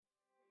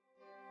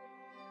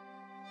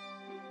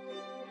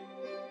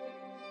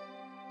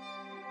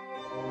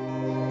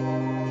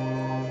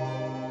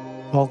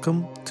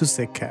Welcome to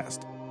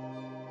SikhCast,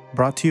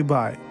 brought to you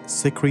by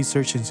Sikh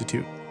Research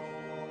Institute,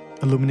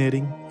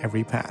 illuminating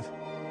every path.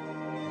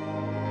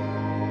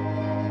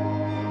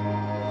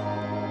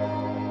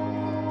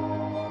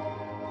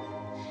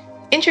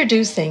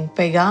 Introducing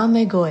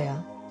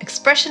Divan-i-Goya,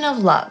 Expression of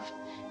Love,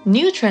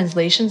 new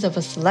translations of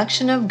a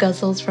selection of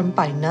ghazals from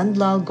Bhai Nand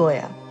Lal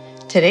Goya.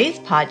 Today's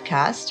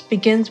podcast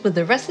begins with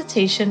the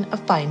recitation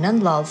of Bhai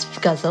Nand Lal's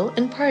ghazal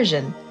in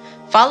Persian,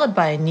 followed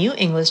by a new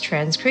English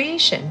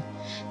transcreation,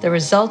 the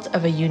result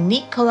of a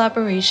unique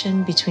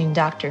collaboration between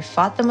Dr.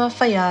 Fatima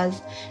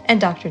Fayaz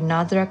and Dr.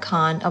 Nadra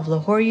Khan of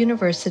Lahore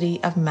University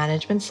of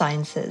Management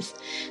Sciences,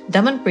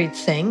 Damanpreet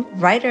Singh,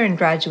 writer and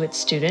graduate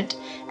student,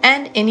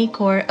 and Inni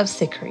Kaur of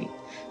SikhRI,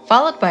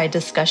 followed by a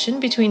discussion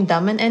between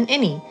Daman and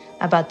Inni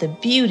about the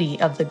beauty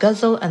of the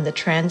ghazal and the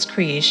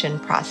transcreation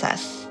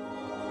process.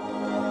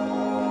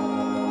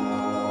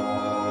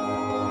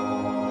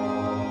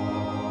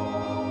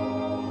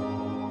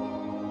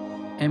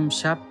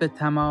 امشب به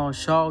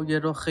تماشای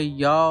رخ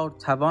یار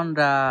توان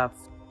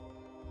رفت،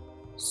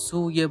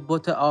 سوی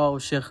بت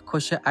عاشق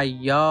کش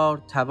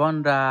عیار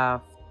توان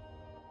رفت.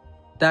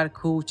 در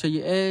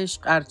کوچه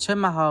عشق ارچه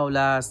محال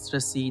است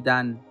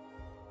رسیدن،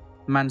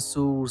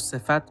 منصور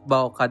صفت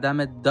با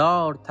قدم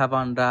دار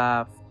توان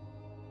رفت.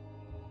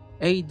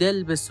 ای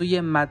دل به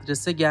سوی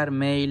مدرسه گر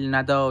میل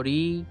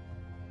نداری،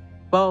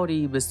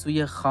 باری به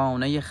سوی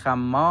خانه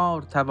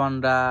خمار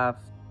توان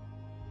رفت.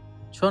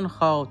 چون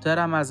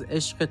خاطرم از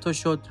عشق تو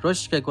شد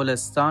رشک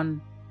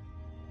گلستان،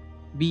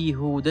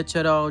 بیهوده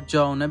چرا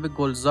جانب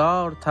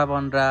گلزار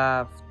توان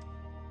رفت.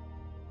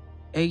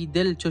 ای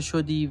دل چو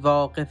شدی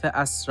واقف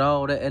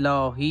اسرار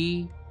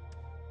الهی،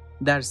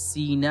 در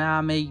سینه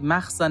ام ای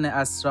مخزن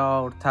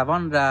اسرار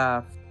توان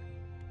رفت.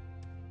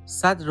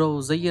 صد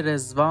روضه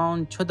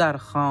رضوان چو در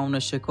خانه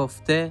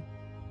شکفته،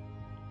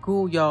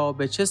 گویا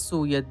به چه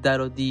سوی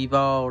در و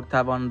دیوار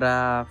توان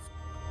رفت.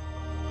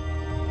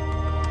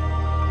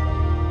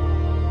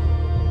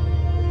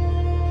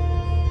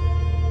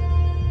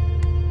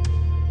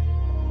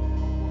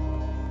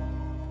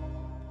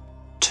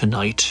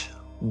 Tonight,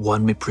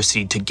 one may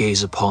proceed to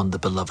gaze upon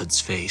the beloved's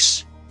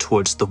face,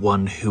 towards the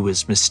one who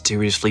is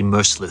mysteriously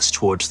merciless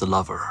towards the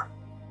lover.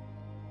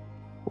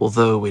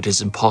 Although it is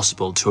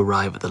impossible to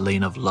arrive at the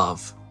lane of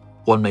love,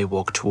 one may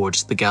walk towards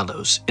the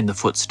gallows in the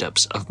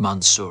footsteps of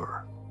Mansur.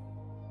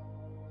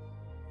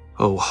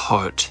 O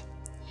heart,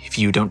 if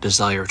you don't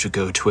desire to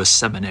go to a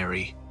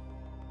seminary,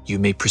 you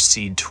may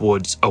proceed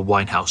towards a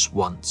winehouse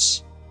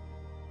once.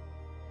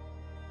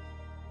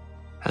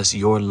 As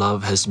your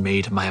love has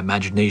made my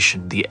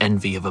imagination the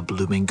envy of a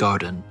blooming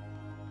garden,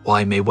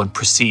 why may one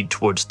proceed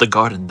towards the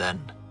garden then?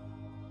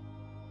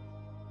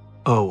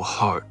 O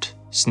heart,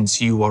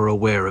 since you are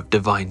aware of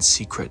divine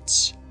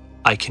secrets,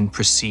 I can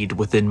proceed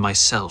within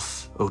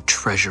myself, O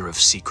treasure of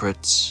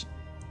secrets.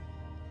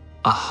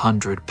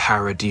 100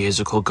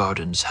 paradisiacal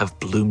gardens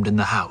have bloomed in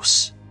the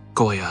house,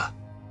 Goya.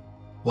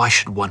 Why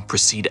should one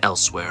proceed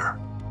elsewhere?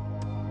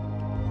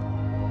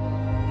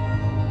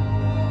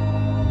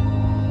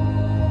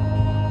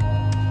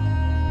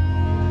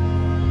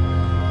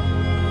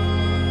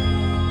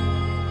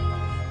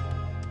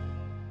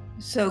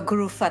 So,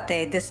 Guru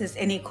Fateh, this is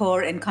Inni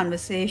Kaur in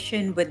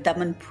conversation with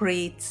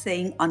Damanpreet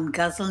Singh on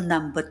Ghazal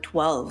number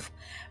 12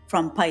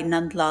 from Bhai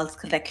Nand Lal's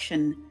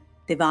collection,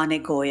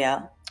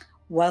 Divan-i-Goya.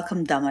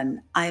 Welcome,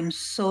 Daman. I am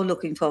so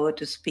looking forward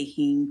to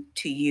speaking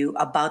to you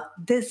about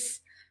this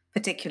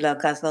particular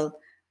ghazal,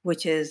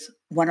 which is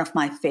one of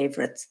my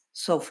favorites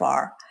so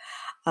far.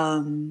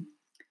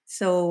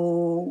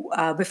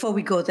 Before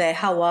we go there,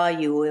 how are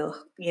you?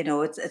 You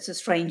know, it's a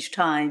strange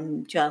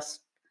time.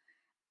 Just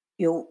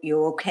you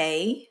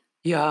okay?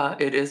 Yeah,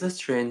 it is a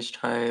strange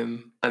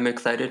time. I'm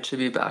excited to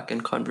be back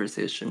in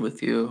conversation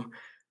with you.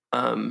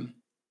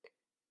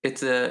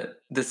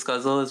 This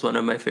ghazal is one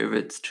of my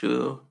favorites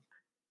too,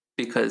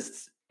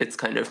 because it's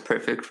kind of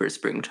perfect for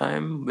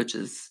springtime, which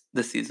is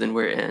the season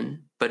we're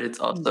in. But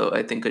it's also,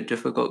 I think, a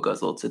difficult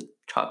ghazal to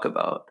talk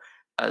about,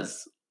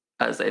 as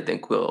I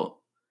think we'll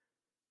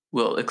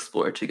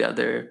explore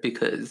together,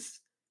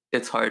 because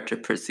it's hard to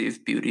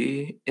perceive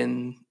beauty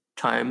in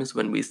times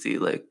when we see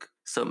like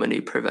so many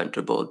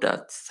preventable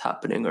deaths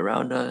happening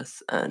around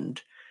us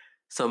and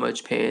so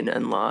much pain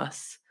and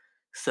loss.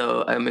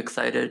 So I'm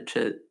excited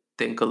to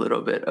think a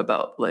little bit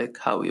about like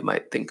how we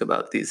might think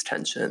about these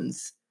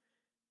tensions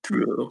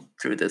through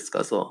this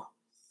ghazal.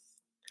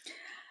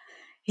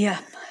 Yeah,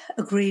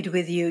 agreed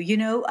with you. You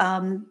know,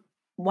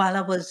 while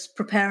I was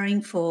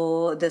preparing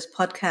for this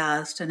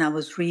podcast and I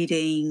was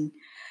reading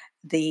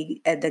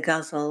the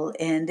ghazal,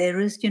 and there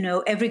is, you know,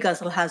 every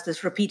ghazal has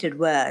this repeated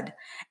word,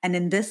 and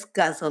in this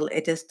ghazal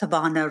it is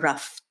tabana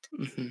raft.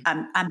 Mm-hmm.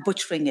 I'm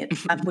butchering it.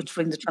 I'm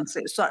butchering the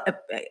translation. Sorry,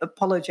 I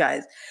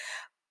apologize.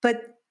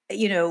 But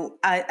you know,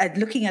 I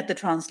looking at the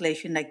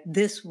translation, like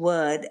this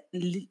word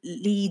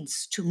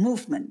leads to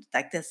movement.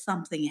 Like there's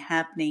something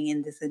happening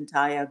in this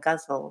entire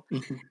ghazal,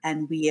 Mm-hmm.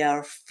 and we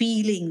are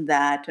feeling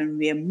that, and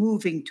we are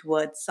moving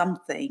towards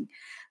something.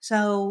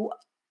 So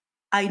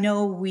I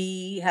know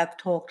we have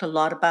talked a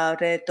lot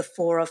about it, the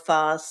four of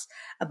us,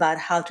 about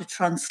how to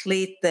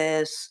translate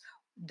these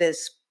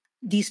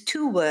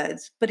two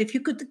words. But if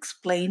you could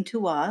explain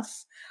to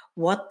us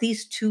what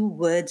these two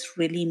words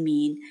really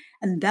mean,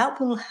 and that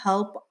will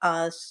help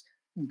us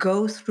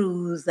go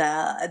through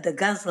the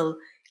ghazal,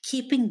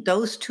 keeping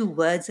those two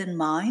words in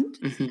mind,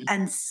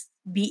 and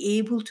be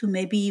able to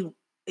maybe,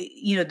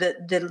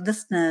 the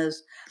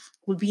listeners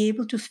will be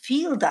able to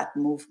feel that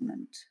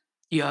movement.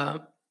 Yeah,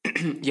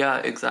 yeah,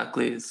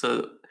 exactly.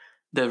 So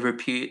the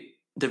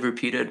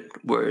repeated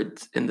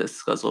words in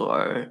this ghazal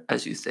are,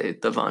 as you say,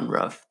 Davan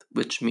Raft,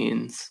 which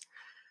means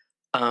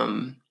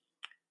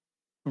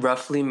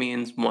roughly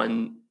means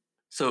one.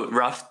 So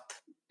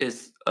Raft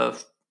is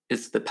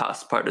the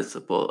past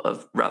participle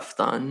of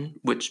Raftan,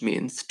 which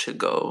means to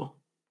go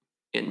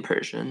in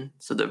Persian.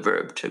 So the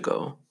verb to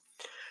go.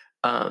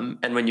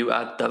 And when you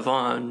add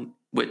Davan,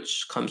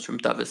 which comes from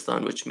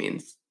Davistan, which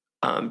means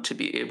to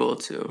be able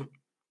to,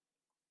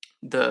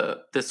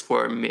 this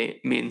form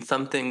may mean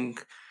something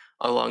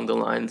along the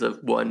lines of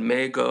one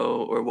may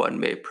go or one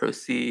may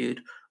proceed,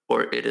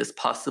 or it is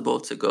possible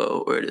to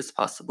go or it is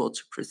possible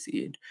to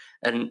proceed.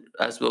 And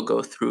as we'll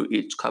go through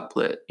each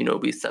couplet,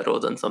 we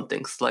settled on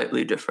something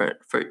slightly different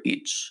for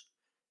each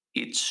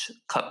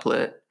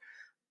couplet,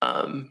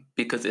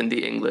 because in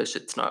the English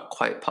it's not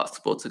quite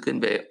possible to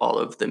convey all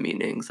of the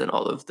meanings and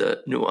all of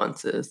the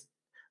nuances,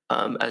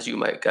 as you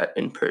might get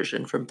in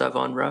Persian from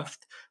Davan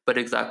Raft. But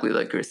exactly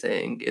like you're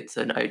saying, it's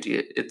an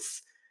idea,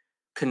 it's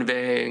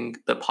conveying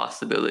the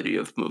possibility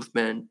of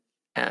movement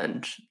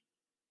and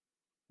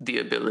the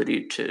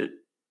ability to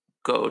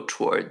go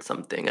towards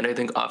something. And I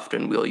think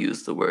often we'll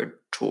use the word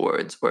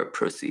towards or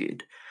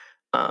proceed,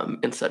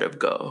 instead of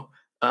go.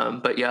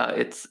 But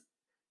yeah,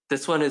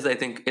 this one is, I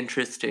think,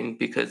 interesting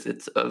because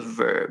it's a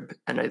verb,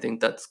 and I think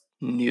that's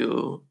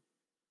new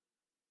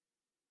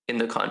in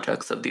the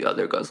context of the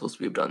other ghazals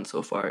we've done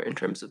so far in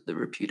terms of the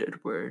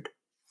repeated word.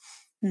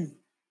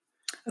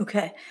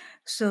 Okay,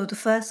 so the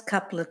first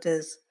couplet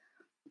is,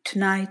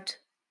 tonight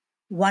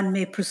one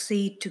may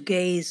proceed to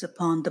gaze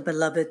upon the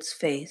beloved's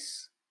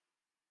face,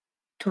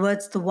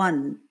 towards the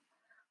one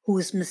who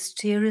is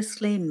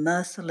mysteriously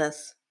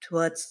merciless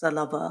towards the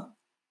lover.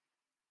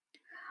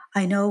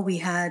 I know we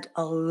had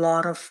a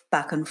lot of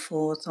back and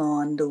forth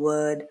on the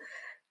word,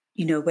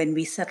 when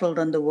we settled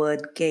on the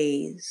word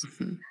gaze.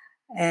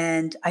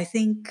 And I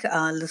think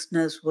our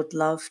listeners would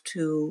love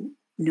to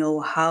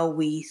know how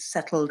we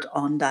settled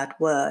on that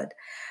word.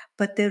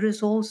 But there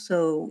is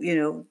also,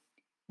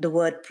 the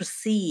word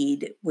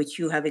proceed, which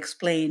you have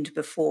explained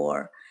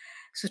before.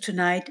 So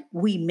tonight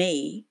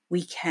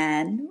we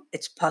can,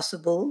 it's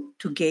possible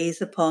to gaze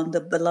upon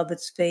the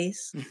beloved's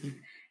face.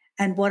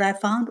 And what I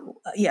found,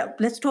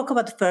 let's talk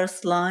about the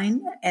first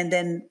line and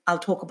then I'll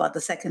talk about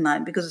the second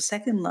line, because the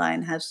second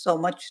line has so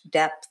much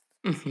depth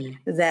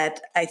that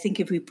I think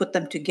if we put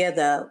them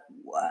together,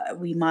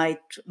 we might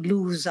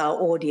lose our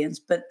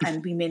audience,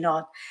 and we may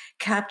not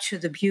capture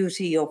the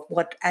beauty of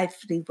what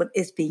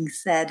is being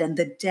said and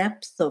the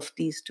depth of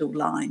these two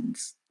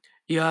lines.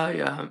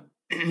 Yeah.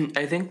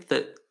 I think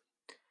that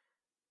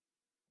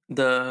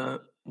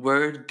the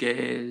word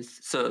gaze,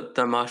 so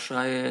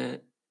Tamashaye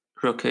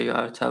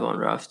Rokeyar Tavan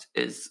Raft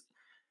is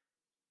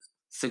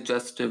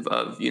suggestive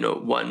of,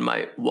 one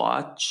might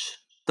watch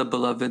the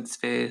beloved's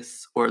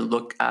face or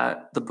look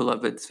at the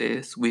beloved's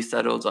face. We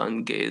settled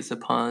on gaze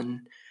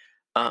upon,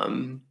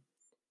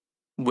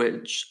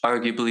 which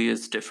arguably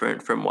is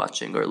different from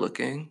watching or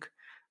looking.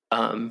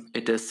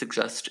 It does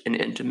suggest an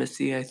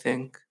intimacy, I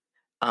think.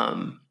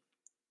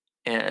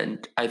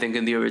 And I think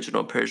in the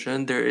original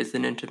Persian, there is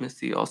an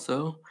intimacy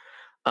also,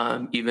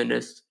 even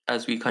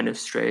as we kind of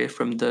stray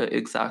from the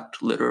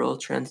exact literal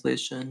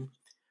translation.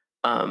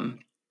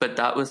 But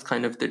that was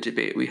kind of the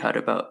debate we had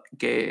about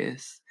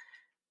gaze.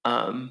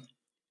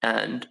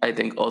 And I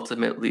think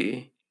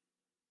ultimately,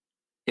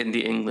 in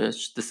the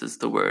English, this is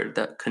the word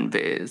that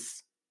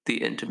conveys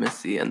the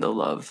intimacy and the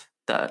love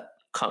that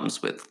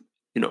comes with,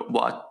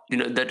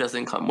 that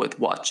doesn't come with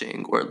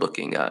watching or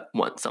looking at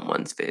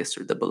someone's face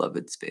or the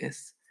beloved's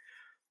face.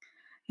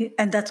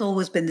 And that's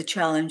always been the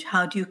challenge.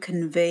 How do you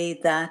convey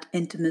that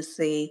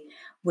intimacy,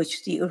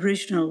 which the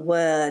original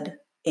word,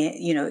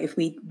 if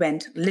we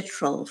went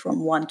literal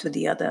from one to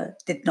the other,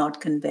 did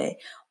not convey?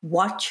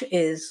 Watch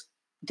is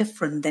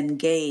different than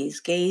gaze.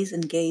 Gaze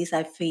and gaze,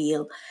 I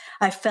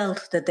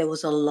felt that there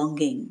was a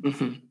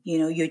longing.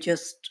 You're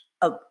just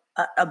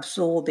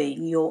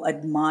absorbing, you're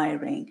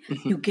admiring.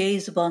 You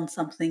gaze upon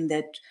something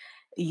that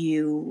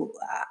you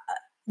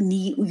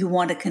you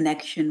want a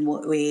connection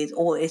with,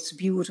 or it's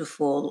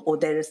beautiful, or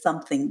there is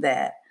something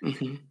there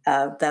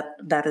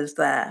that is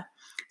there.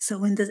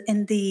 So in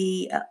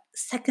the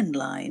second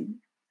line,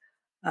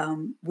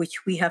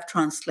 which we have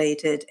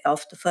translated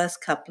of the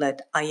first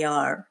couplet,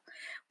 ayar,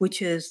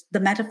 which is the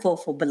metaphor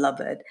for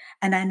beloved.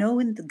 And I know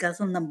in the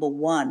ghazal number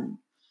 1,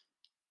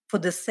 for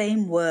the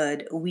same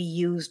word, we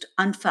used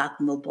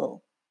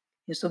unfathomable.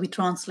 So we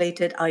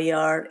translated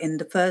ayar in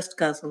the first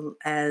ghazal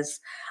as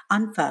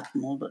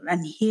unfathomable.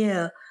 And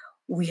here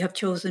we have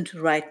chosen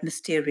to write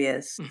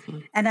mysterious. Mm-hmm.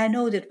 And I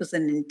know that was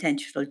an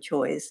intentional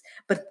choice,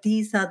 but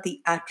these are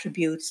the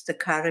attributes, the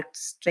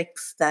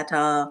characteristics that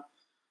are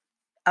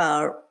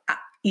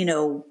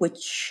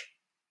which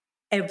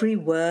every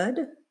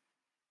word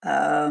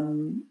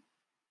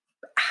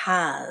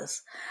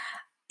has.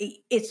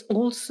 It's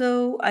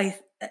also,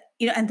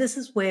 and this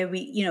is where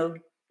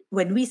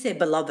when we say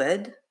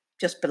beloved,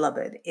 just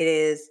beloved,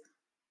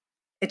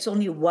 it's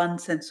only one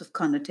sense of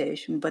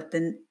connotation. But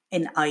then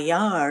in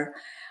Ayar,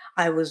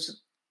 I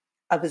was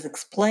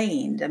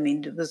explained. I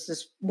mean, there was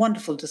this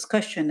wonderful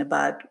discussion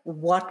about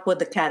what were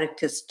the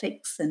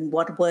characteristics and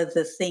what were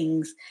the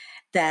things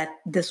that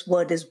this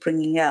word is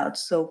bringing out.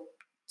 So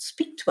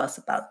speak to us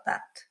about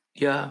that.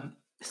 Yeah.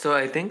 So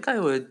I think I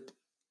would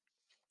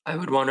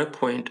want to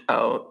point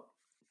out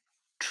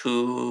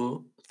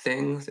two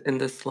things in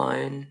this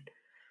line.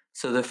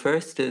 So the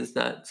first is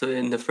that, so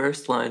in the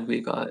first line we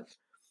got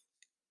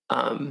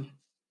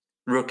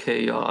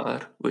Rukhe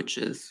Yar, which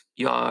is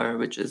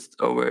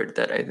a word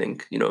that I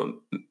think,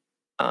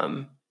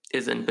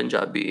 is in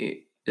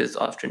Punjabi, is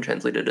often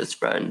translated as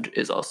friend,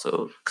 is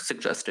also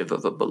suggestive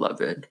of a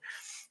beloved,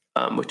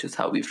 which is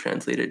how we've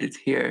translated it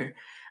here.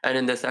 And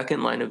in the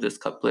second line of this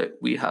couplet,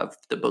 we have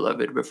the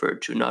beloved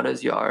referred to not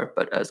as Yar,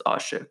 but as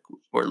Ashik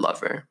or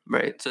lover,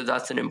 right? So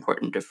that's an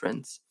important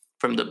difference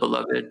from the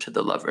beloved to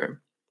the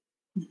lover.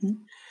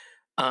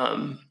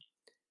 Mm-hmm.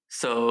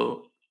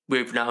 So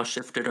we've now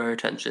shifted our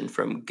attention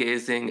from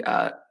gazing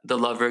at the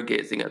lover,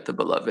 gazing at the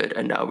beloved,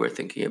 and now we're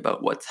thinking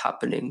about what's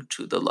happening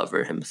to the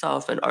lover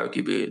himself. And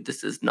arguably,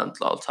 this is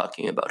Nand Lal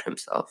talking about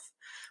himself,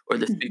 or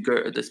the speaker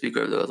of the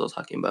Ghazal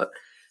talking about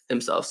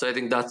himself. So I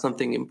think that's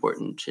something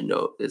important to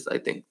note. Is I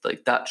think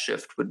like that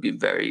shift would be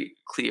very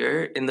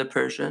clear in the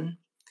Persian,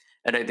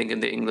 and I think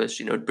in the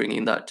English,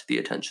 bringing that to the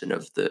attention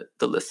of the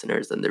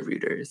listeners and the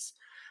readers.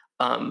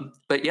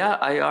 But yeah,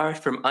 IR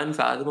from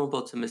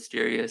unfathomable to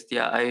mysterious.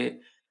 Yeah,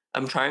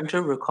 I'm trying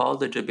to recall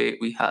the debate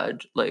we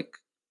had, like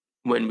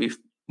when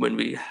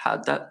we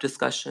had that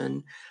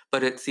discussion.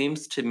 But it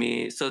seems to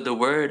me, so the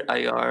word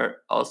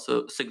IR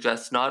also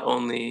suggests not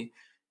only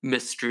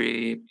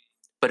mystery,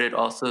 but it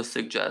also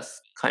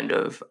suggests kind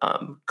of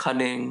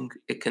cunning.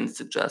 It can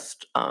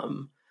suggest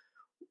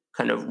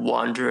kind of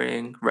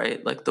wandering,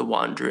 right? Like the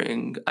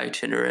wandering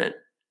itinerant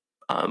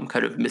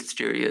kind of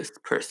mysterious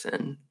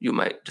person you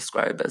might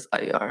describe as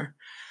IR.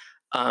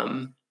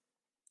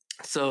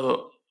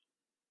 So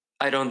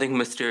I don't think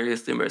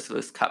mysteriously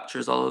merciless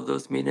captures all of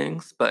those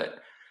meanings, but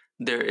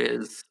there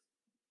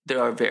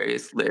are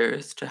various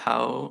layers to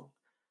how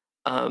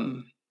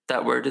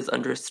that word is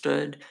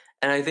understood.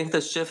 And I think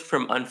the shift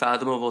from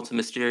unfathomable to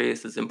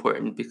mysterious is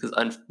important because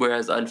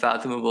whereas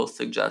unfathomable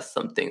suggests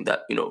something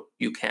that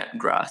you can't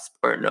grasp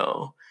or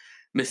know,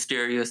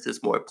 mysterious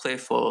is more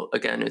playful.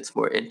 Again, it's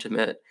more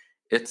intimate.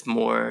 It's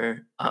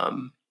more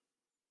how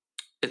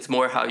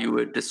you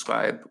would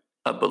describe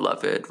a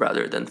beloved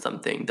rather than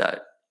something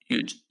that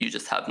you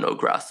just have no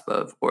grasp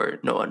of or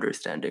no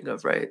understanding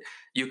of, right?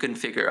 You can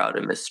figure out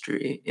a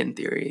mystery in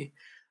theory.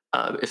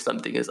 If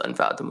something is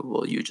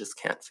unfathomable, you just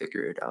can't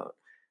figure it out.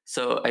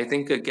 So I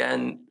think,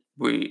 again,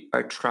 we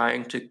are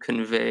trying to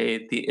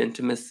convey the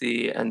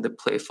intimacy and the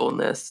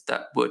playfulness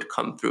that would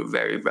come through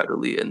very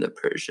readily in the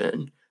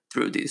Persian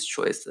through these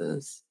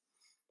choices.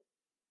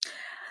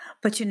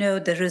 But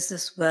there is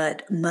this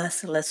word,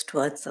 merciless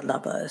towards the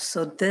lover.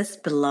 So this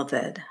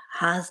beloved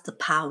has the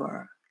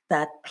power,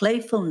 that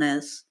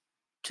playfulness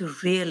to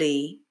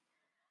really,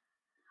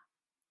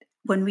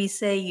 when we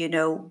say,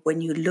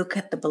 when you look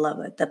at the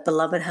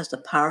beloved has the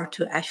power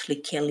to actually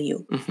kill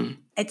you. Mm-hmm.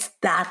 It's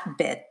that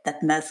bit,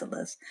 that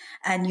merciless.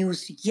 And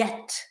use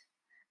yet,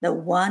 the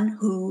one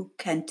who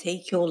can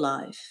take your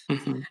life,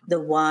 Mm-hmm. the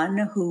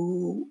one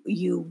who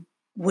you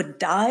would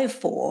die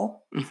for.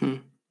 Mm-hmm.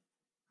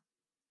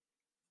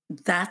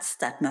 That's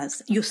that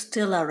much. You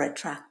still are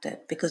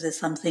attracted because there's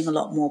something a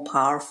lot more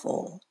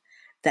powerful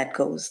that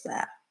goes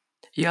there.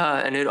 Yeah,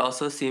 and it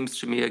also seems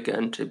to me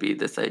again to be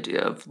this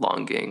idea of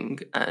longing,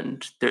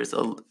 and there's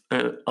a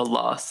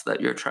loss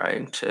that you're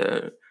trying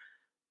to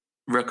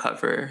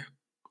recover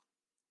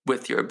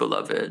with your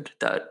beloved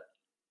that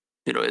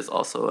is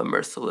also a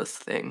merciless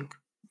thing.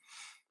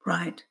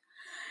 Right.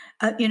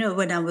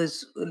 When I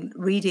was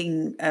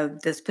reading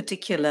this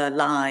particular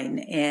line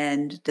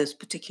and this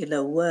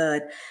particular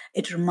word,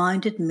 it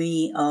reminded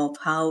me of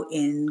how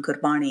in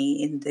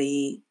Gurbani, in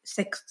the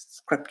Sikh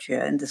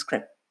scripture, in the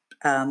script,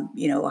 how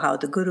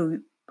the Guru,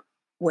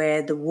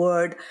 where the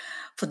word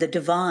for the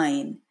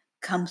divine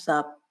comes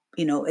up,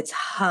 it's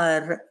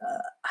Hari,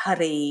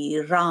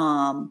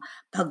 Ram,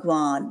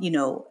 Bhagwan,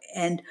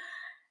 and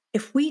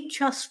if we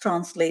just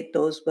translate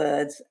those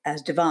words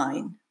as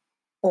divine,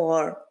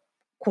 or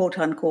quote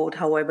unquote,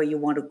 however you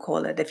want to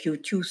call it, if you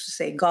choose to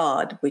say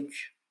God,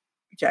 which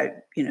I,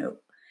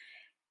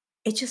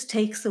 it just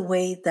takes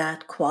away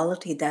that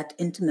quality, that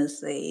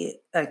intimacy.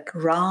 Like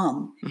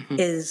Ram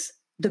is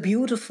the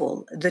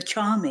beautiful, the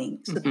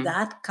charming. So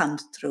that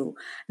comes through.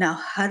 Now,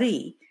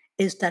 Hari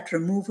is that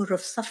remover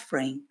of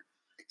suffering.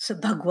 So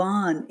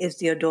Bhagwan is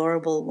the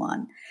adorable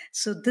one.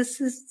 So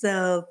this is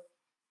so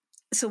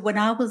when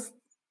I was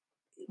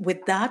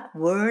with that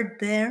word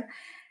there,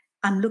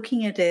 I'm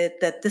looking at it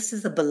that this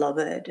is a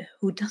beloved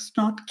who does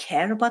not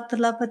care about the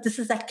lover. This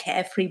is that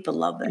carefree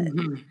beloved.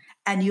 Mm-hmm.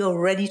 And you're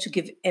ready to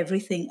give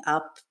everything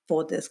up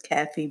for this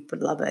carefree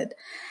beloved.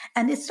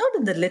 And it's not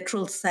in the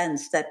literal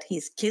sense that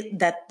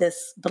that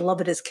this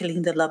beloved is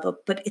killing the lover,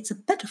 but it's a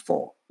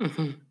metaphor.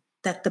 Mm-hmm.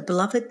 That the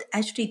beloved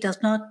actually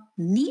does not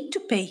need to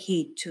pay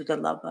heed to the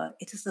lover.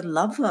 It is the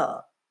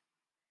lover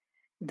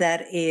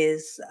that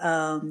is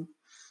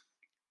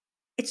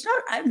it's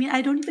not, I mean,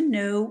 I don't even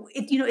know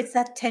it, it's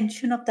that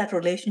tension of that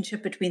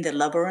relationship between the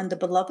lover and the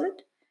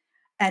beloved.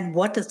 And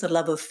what does the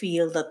lover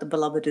feel that the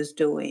beloved is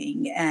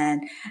doing?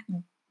 And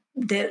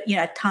there,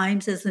 at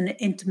times there's an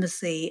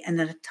intimacy, and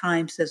then at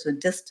times there's a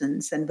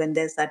distance. And when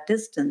there's that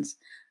distance,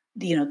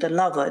 the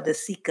lover, the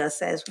seeker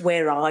says,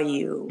 "Where are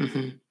you?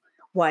 Mm-hmm.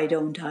 Why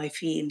don't I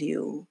feel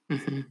you?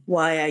 Mm-hmm.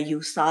 Why are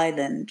you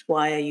silent?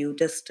 Why are you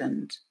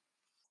distant?"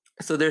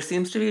 So there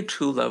seems to be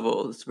two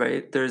levels,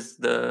 right? There's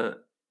the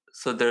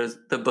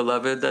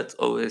beloved that's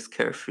always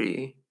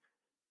carefree,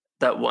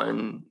 that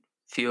one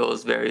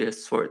feels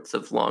various sorts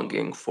of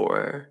longing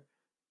for,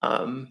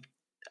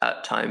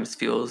 at times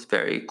feels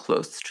very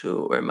close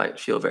to, or might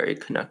feel very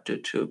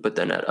connected to, but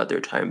then at other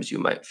times you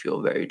might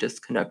feel very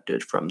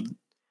disconnected from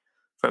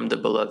the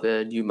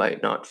beloved. You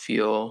might not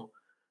feel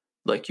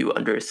like you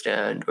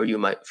understand, or you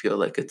might feel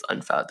like it's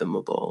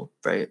unfathomable,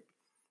 right?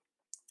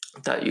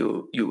 That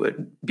you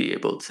would be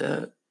able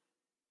to,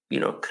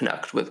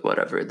 connect with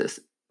whatever this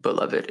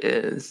beloved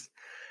is.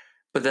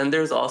 But then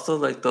there's also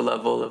like the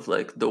level of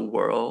like the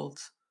world,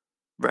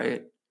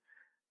 right?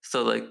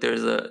 So like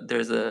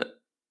it's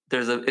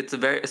a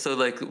very, so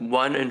like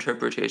one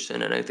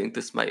interpretation, and I think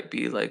this might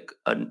be like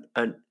an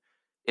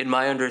in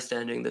my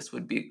understanding, this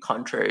would be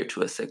contrary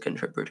to a Sikh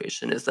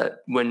interpretation, is that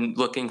when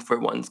looking for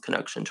one's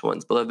connection to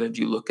one's beloved,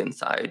 you look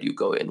inside, you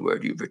go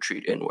inward, you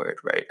retreat inward,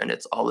 right? And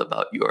it's all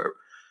about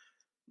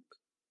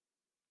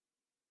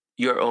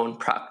your own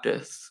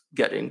practice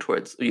getting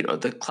towards,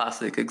 the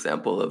classic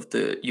example of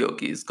the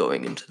yogis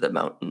going into the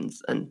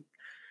mountains, and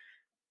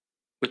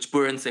which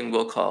Buran Singh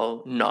will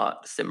call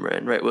not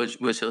Simran, right?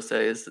 Which he'll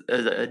say is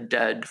a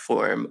dead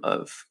form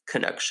of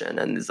connection,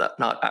 and is that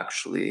not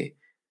actually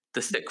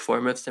the Sikh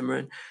form of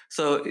Simran?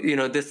 So,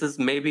 this is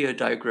maybe a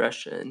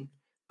digression,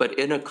 but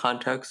in a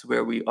context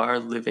where we are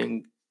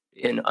living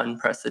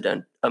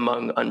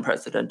among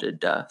unprecedented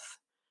death,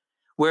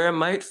 where it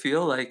might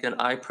feel like, and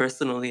I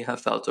personally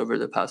have felt over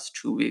the past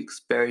 2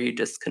 weeks, very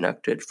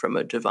disconnected from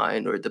a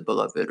divine or the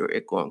beloved or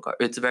Ikwankar.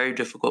 It's very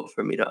difficult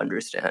for me to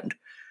understand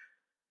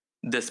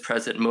this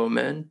present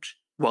moment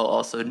while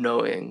also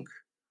knowing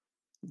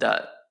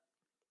that,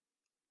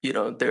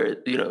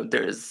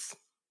 there's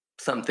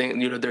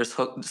something, there's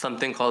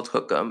something called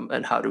hukam,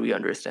 and how do we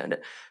understand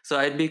it? So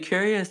I'd be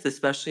curious,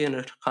 especially in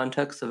a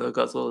context of a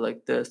ghazal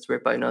like this, where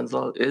Bhai Nand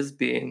Lal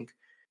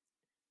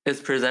is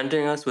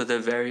presenting us with a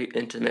very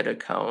intimate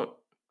account.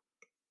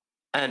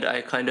 And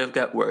I kind of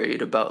get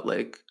worried about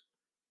like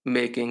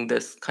making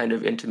this kind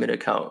of intimate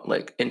account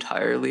like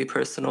entirely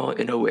personal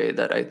in a way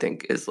that I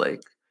think is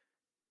like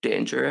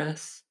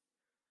dangerous.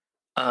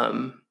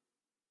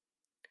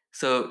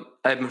 So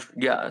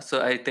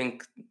I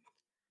think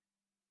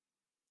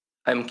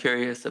I'm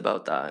curious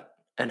about that,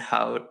 and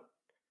how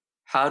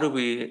do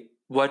we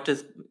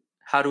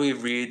how do we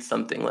read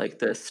something like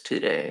this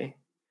today,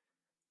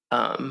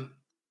 um,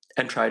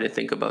 and try to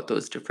think about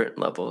those different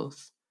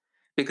levels?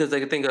 Because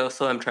I think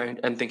also I'm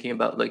thinking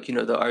about like,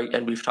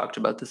 and we've talked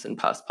about this in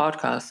past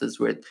podcasts, is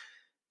where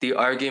the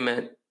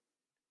argument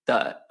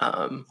that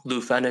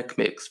Lou Fenwick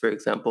makes, for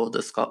example,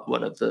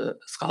 one of the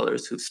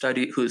scholars who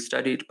studied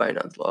Bhai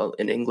Nand Lal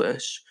in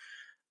English,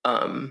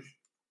 um,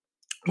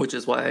 which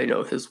is why I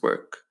know his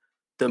work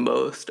the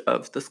most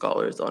of the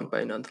scholars on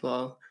Bhai Nand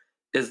Lal,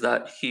 is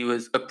that he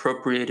was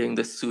appropriating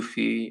the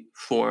Sufi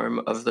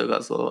form of the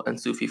ghazal and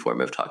Sufi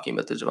form of talking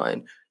about the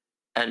divine,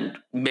 and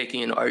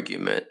making an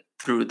argument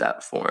through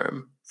that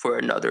form for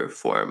another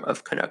form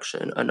of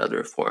connection,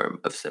 another form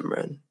of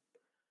Simran.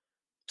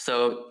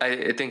 So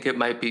I think it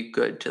might be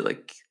good to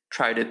like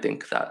try to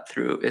think that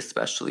through,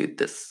 especially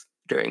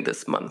during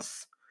this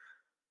month's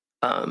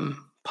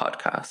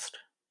podcast.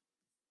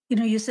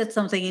 You said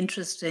something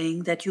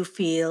interesting, that you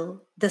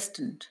feel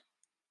distant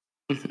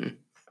Mm-hmm.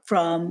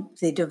 from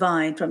the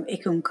divine, from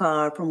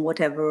Ikunkar, from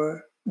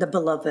whatever the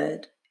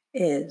beloved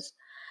is.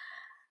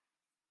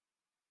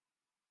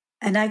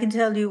 And I can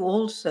tell you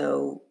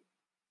also,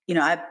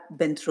 I've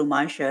been through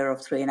my share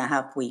of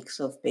 3.5 weeks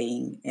of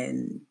being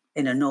in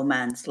a no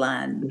man's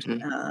land.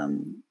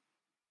 Mm-hmm.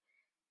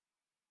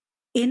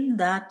 In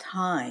that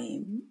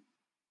time,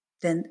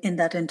 then in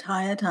that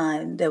entire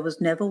time, there was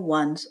never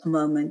once a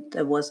moment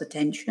there was a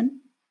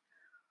tension,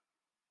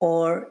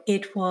 or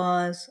it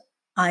was,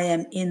 I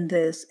am in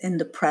this in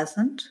the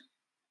present.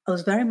 I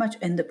was very much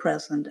in the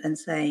present and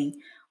saying,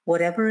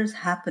 whatever is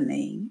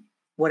happening,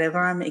 whatever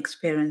I'm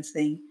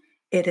experiencing,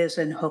 it is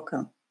in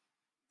hukam.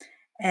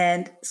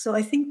 And so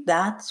I think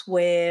that's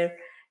where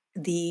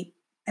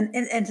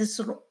and it's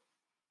sort of,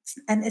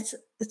 and it's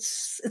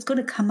going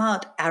to come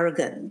out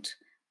arrogant,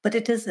 but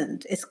it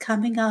isn't. It's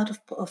coming out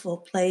of a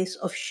place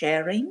of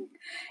sharing.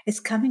 It's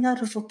coming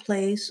out of a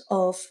place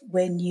of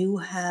when you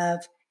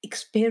have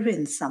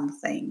experienced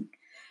something.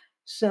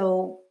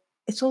 So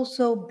it's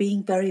also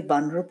being very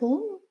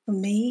vulnerable for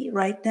me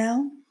right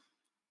now.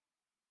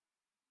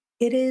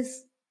 It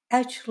is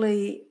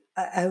actually,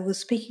 I was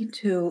speaking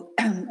to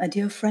a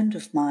dear friend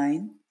of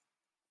mine,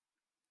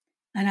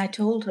 and I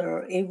told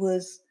her it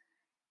was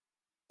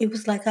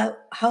like,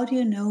 how do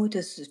you know it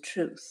is the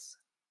truth?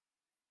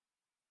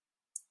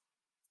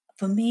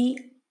 For me,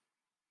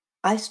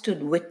 I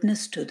stood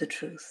witness to the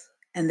truth,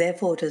 and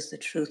therefore it is the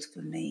truth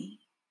for me.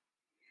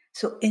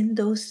 So in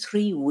those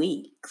 3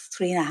 weeks,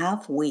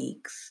 3.5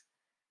 weeks,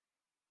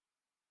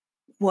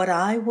 what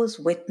I was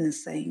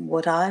witnessing,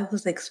 what I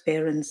was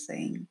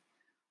experiencing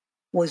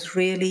was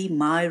really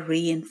my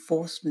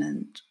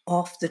reinforcement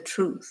of the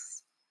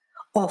truth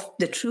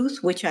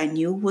which I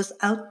knew was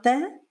out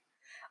there,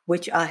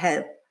 which I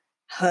had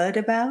heard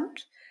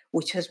about,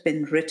 which has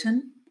been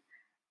written,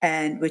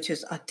 and which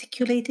is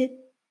articulated,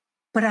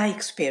 but I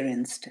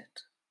experienced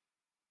it.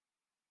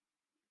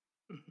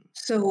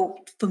 So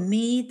for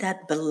me,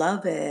 that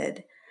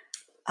beloved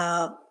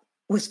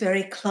was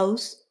very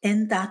close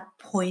in that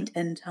point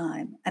in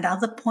time. At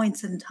other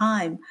points in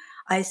time,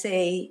 I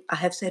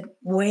have said,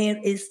 where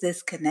is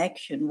this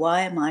connection?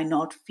 Why am I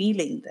not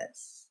feeling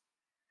this?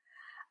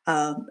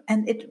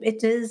 And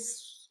it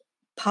is,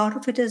 part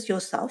of it is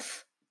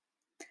yourself,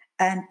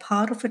 and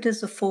part of it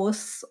is a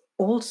force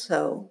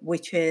also,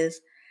 which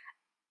is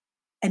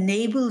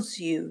enables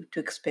you to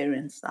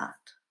experience that.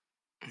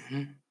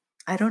 Mm-hmm.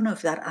 I don't know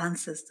if that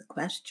answers the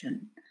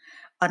question,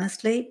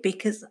 honestly,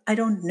 because I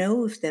don't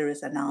know if there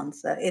is an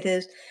answer.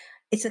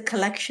 It's a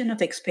collection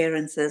of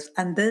experiences,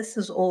 and this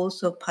is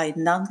also Bhai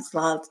Nand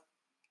Lal's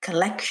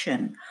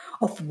collection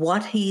of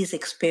what he's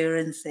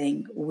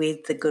experiencing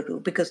with the Guru,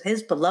 because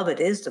his beloved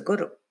is the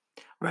Guru.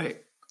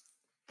 Right.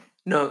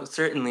 No,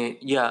 certainly.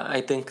 Yeah,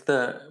 I think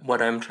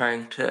what I'm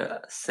trying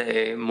to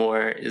say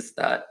more is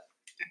that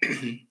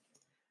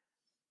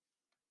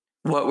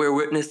what we're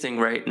witnessing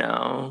right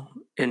now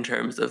in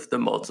terms of the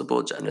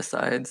multiple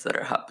genocides that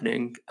are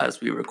happening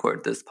as we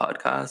record this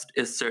podcast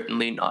is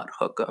certainly not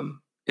Hukam.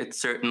 It's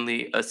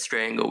certainly a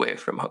straying away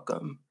from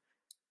Hukam.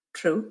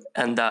 True.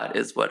 And that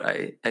is what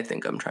I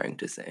think I'm trying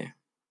to say.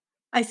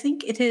 I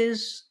think it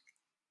is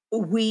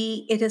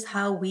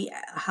how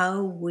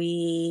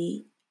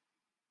we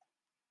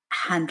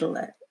handle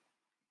it,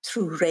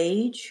 through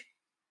rage,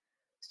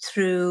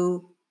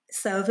 through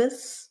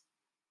service,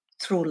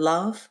 through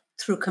love,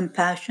 through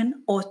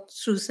compassion, or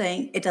through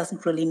saying it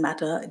doesn't really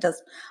matter.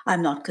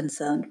 I'm not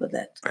concerned with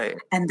it. Right.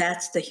 And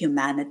that's the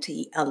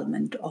humanity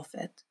element of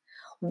it.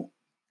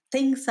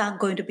 Things are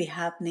going to be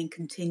happening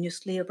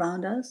continuously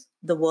around us.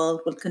 The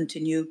world will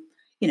continue,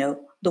 the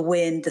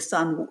wind, the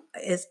sun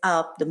is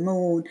up, the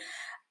moon.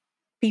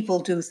 People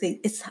do things.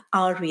 It's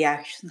our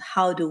reaction.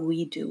 How do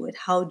we do it?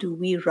 How do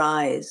we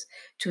rise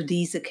to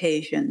these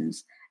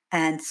occasions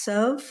and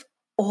serve?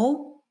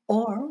 Or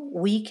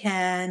we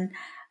can,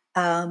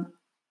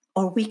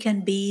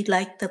 be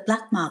like the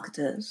black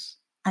marketers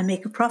and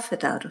make a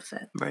profit out of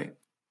it. Right.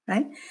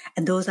 Right?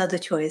 And those are the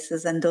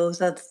choices, and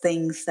those are the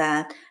things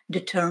that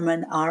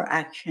determine our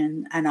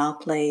action and our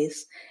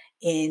place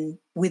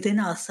within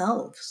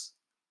ourselves.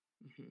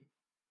 Mm-hmm.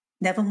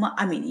 Never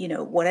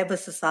mind, whatever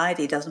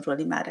society, doesn't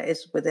really matter.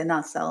 It's within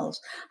ourselves.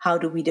 How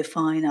do we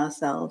define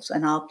ourselves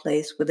and our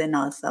place within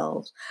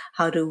ourselves?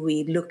 How do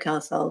we look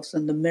ourselves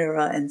in the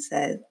mirror and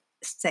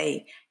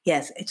say,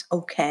 yes, it's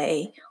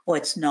okay, or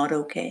it's not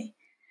okay?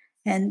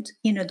 And,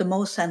 the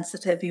more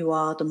sensitive you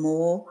are, the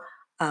more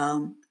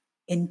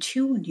in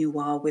tune you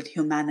are with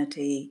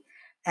humanity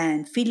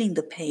and feeling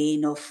the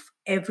pain of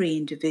every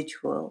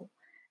individual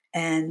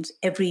and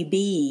every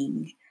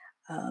being,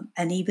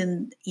 and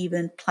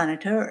even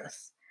planet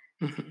Earth.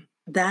 Mm-hmm.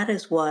 That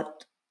is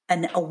what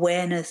an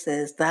awareness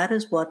is. That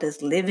is what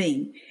is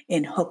living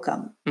in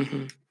Hukam,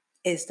 Mm-hmm.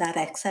 is that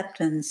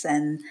acceptance,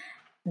 and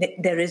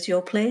there is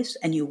your place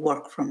and you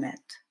work from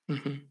it.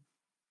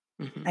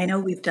 Mm-hmm. Mm-hmm. I know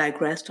we've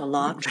digressed a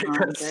lot from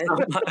this. So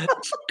much.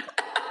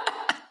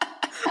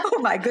 Oh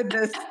my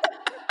goodness.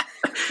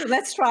 So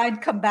let's try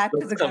and come back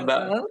to the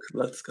Ghazal.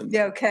 Let's come back.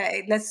 Yeah,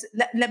 okay.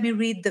 Let me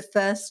read the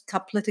first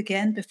couplet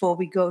again before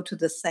we go to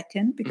the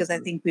second, because I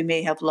think we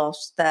may have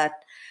lost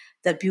that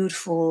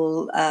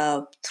beautiful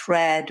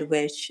thread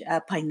which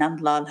Bhai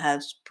Nand Lal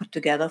has put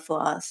together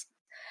for us.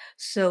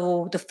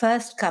 So the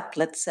first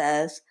couplet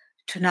says,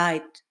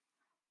 "Tonight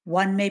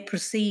one may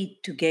proceed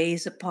to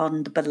gaze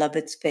upon the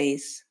beloved's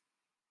face,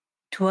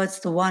 towards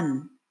the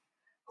one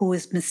who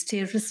is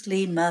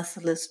mysteriously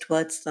merciless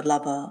towards the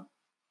lover.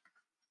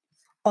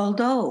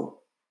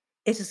 Although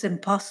it is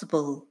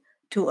impossible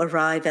to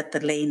arrive at the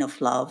lane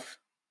of love,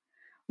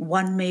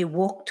 one may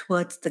walk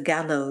towards the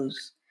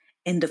gallows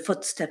in the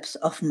footsteps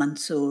of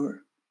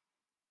Mansoor."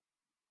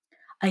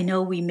 I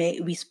know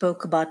we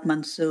spoke about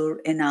Mansoor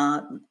in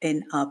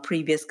our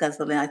previous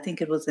ghazal, and I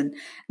think it was in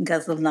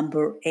ghazal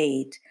number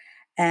 8.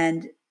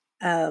 And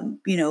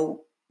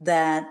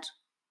that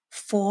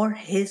for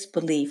his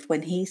belief,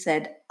 when he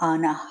said,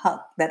 Ana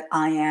Haq, that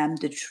I am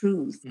the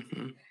truth,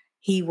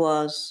 he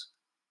was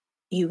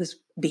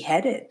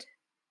beheaded.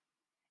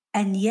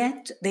 And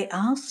yet they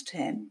asked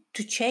him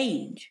to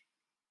change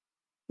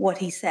what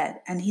he said.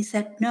 And he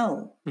said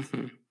no.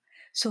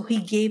 So he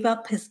gave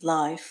up his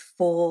life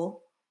for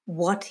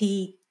what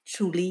he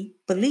truly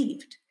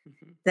believed,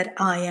 that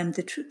I am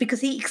the truth,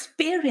 because he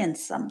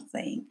experienced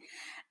something.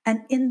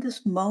 And in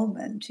this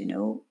moment,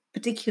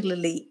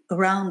 particularly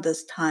around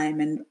this time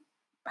and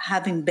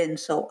having been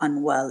so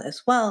unwell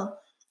as well,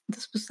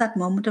 this was that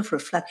moment of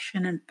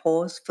reflection and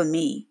pause for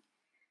me.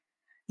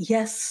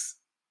 Yes,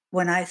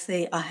 when I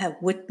say I have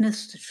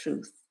witnessed the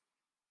truth,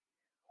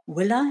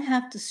 will I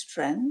have the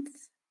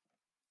strength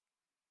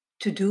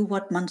to do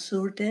what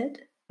Mansoor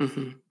did?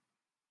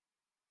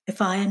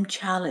 If I am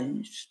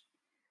challenged,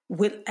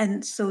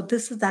 and so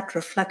this is that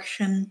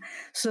reflection.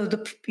 So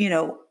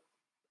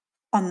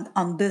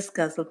on this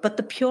ghazal, but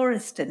the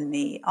purist in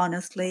me,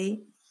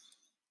 honestly,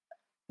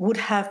 would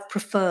have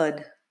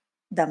preferred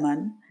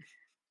Daman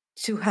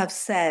to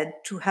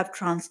have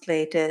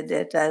translated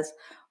it as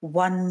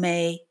one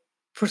may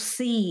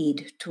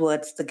proceed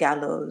towards the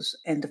gallows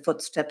in the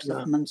footsteps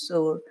of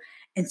Mansoor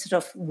instead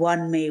of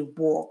one may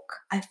walk.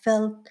 I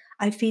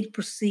feel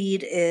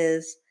proceed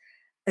is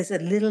a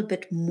little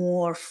bit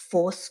more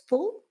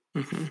forceful,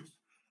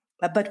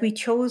 but we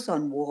chose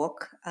on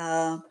walk.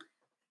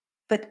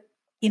 But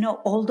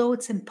although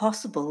it's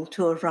impossible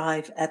to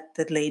arrive at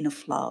the lane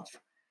of love,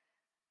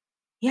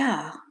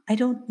 yeah, I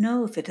don't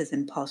know if it is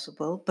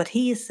impossible, but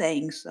he is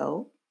saying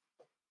so.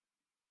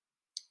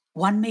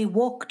 One may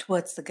walk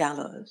towards the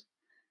gallows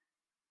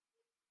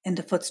in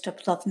the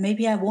footsteps of,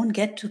 maybe I won't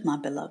get to my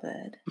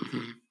beloved,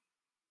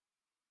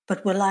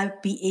 but will I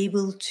be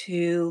able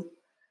to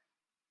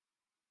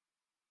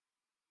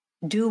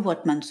do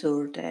what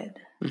Mansoor did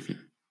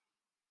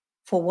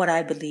for what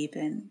I believe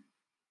in?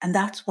 And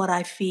that's what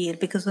I feel,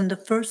 because in the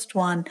first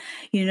one,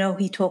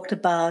 he talked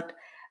about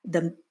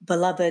the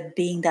beloved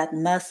being that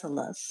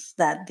merciless,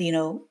 that,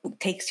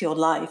 takes your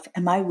life.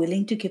 Am I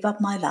willing to give up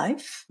my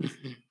life?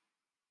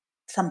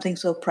 Something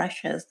so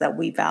precious that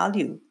we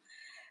value.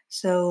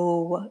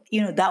 So,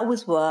 that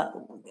was a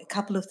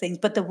couple of things.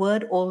 But the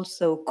word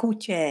also,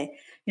 kuche,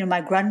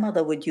 my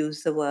grandmother would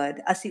use the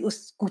word, asi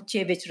us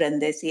kuche vich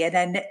rende si.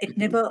 And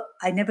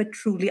I never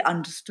truly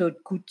understood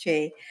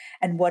kuche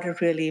and what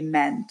it really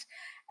meant.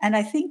 And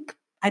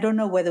I don't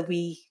know whether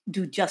we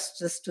do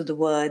justice to the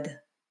word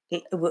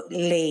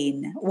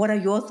lane. What are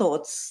your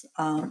thoughts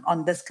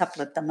on this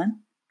couplet, Taman?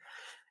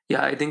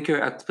 Yeah, I think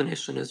your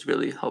explanation is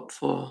really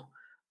helpful.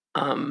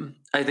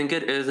 I think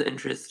it is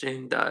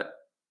interesting that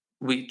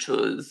we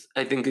chose,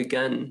 I think,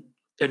 again,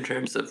 in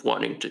terms of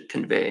wanting to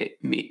convey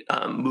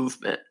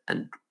movement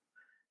and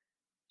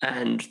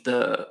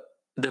the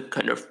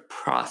kind of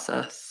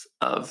process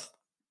of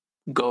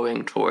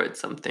going towards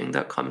something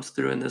that comes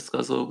through in this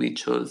ghazal, we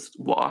chose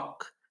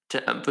walk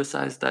to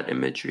emphasize that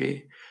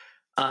imagery.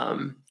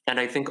 And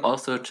I think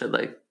also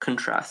to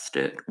contrast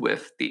it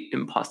with the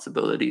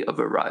impossibility of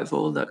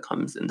arrival that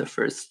comes in the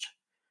first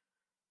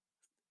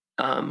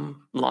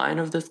line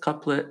of this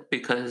couplet,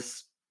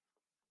 because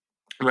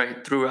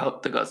right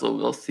throughout the ghazal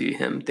we'll see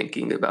him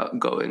thinking about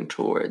going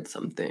towards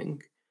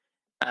something,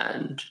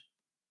 and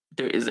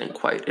there isn't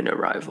quite an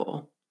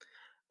arrival.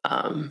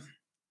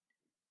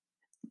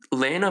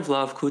 Lane of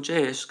Love, Kuche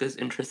Ishq is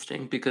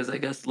interesting because I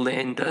guess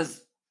Lane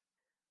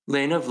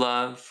of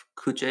Love,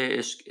 Kuche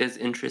Ishq is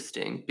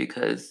interesting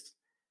because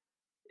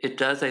it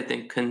does, I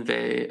think,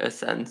 convey a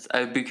sense.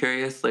 I'd be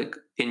curious,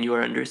 in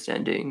your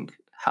understanding,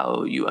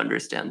 how you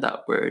understand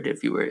that word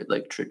if you were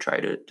to try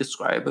to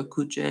describe a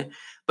kuche.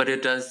 But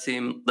it does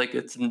seem like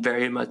it's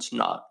very much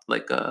not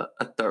like a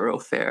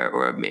thoroughfare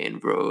or a main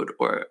road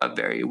or a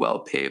very well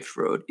paved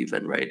road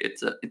even, right?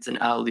 It's an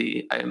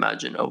alley, I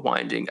imagine, a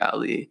winding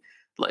alley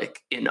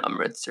in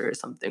Amritsar or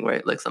something,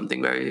 right? Like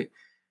something very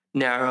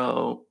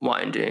narrow,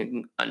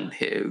 winding,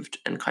 unpaved,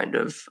 and kind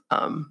of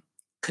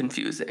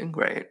confusing,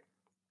 right?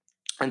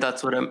 And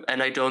that's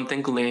and I don't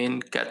think Lane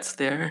gets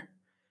there.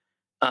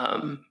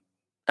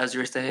 As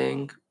you're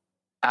saying,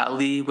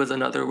 Ali was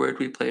another word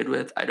we played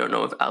with. I don't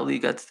know if Ali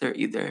gets there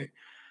either.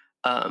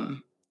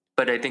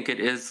 But I think it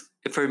is,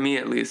 for me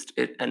at least,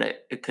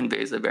 it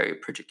conveys a very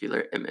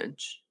particular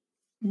image.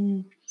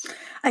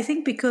 I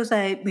think because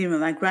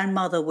my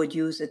grandmother would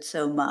use it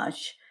so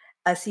much.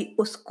 Asi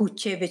us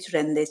kuche vich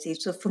rende si.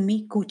 So for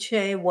me,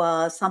 kuche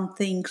was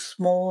something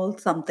small,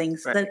 something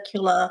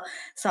circular,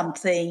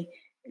 something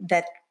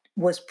that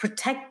was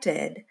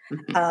protected,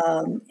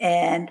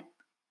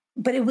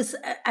 but it was.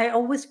 I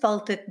always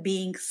felt it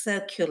being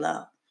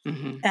circular.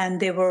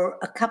 And there were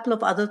a couple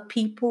of other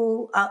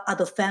people,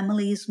 other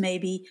families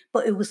maybe,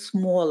 but it was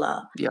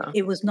smaller. Yeah.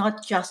 It was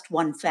not just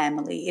one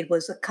family. It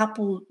was a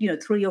couple,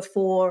 3 or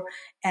 4,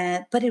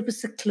 but it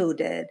was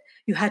secluded.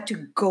 You had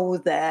to go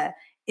there.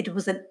 It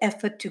was an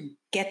effort to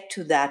get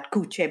to that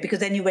kuche because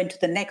then you went to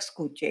the next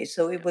kuche.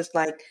 So it was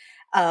like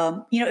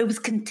it was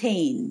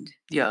contained.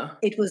 Yeah.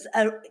 It was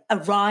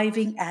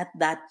arriving at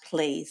that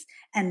place,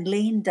 and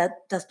Lane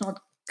does not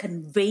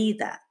convey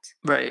that.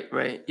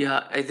 Right.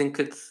 Yeah, I think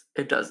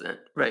it doesn't,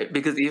 right?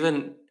 Because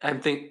even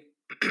I'm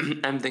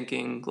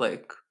thinking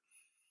like,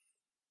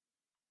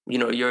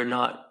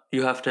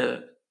 you have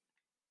to,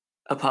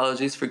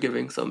 apologies for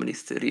giving so many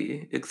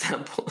city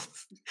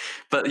examples,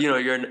 but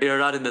you're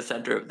not in the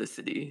center of the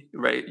city,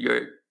 right?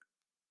 You're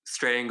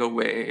straying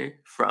away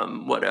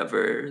from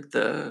whatever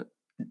the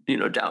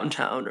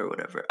downtown or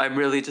whatever. I'm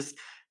really just,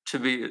 to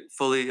be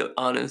fully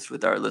honest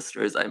with our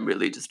listeners, I'm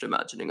really just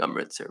imagining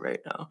Amritsar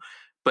right now.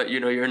 But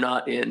you're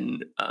not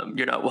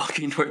you're not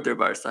walking toward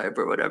Darbar Sahib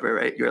or whatever,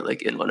 right? You're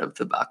like in one of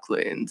the back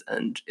lanes,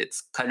 and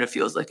it's kind of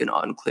feels like an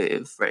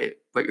enclave, right?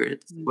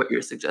 What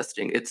you're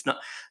suggesting, it's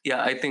not.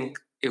 Yeah, I think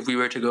if we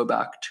were to go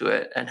back to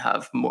it and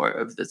have more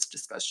of this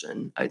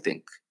discussion, I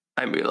think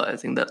I'm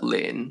realizing that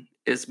Lane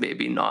is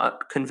maybe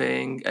not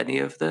conveying any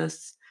of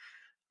this,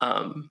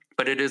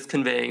 but it is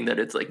conveying that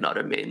it's like not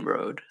a main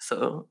road,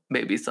 so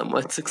maybe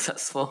somewhat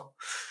successful.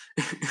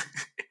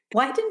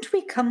 Why didn't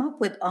we come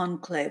up with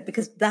enclave?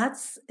 Because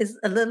is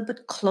a little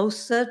bit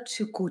closer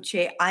to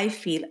Kuche, I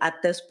feel,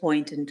 at this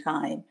point in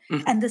time.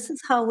 Mhm. And this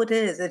is how it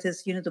is. It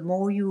is, the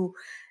more you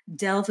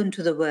delve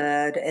into the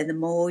word and the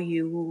more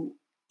you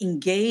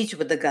engage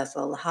with the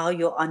ghazal, how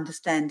your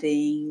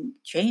understanding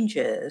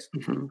changes.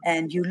 Mhm.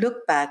 And you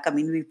look back, I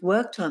mean, we've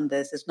worked on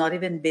this. It's not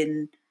even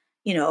been,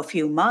 a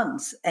few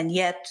months. And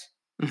yet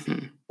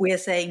Mhm. we are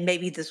saying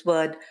maybe this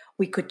word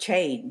we could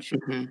change.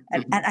 Mhm.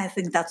 And I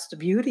think that's the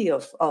beauty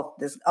of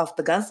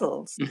the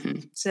ghazals.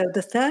 Mhm. So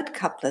the third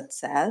couplet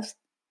says,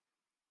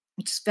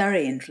 which is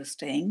very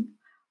interesting,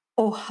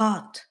 "O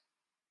heart,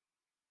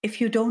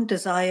 if you don't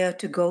desire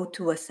to go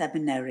to a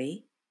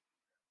seminary,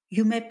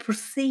 you may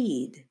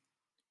proceed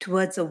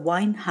towards a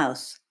wine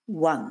house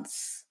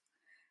once."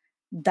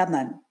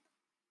 Daman,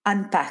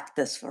 unpack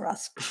this for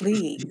us,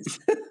 please.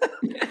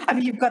 I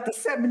mean, you've got the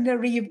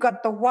seminary, you've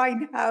got the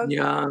wine house,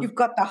 Yeah. you've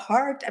got the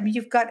heart. I mean,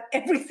 you've got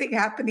everything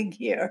happening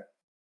here.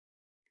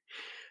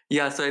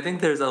 Yeah, so I think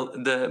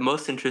the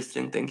most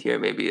interesting thing here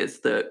maybe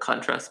is the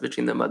contrast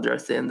between the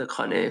madrasa and the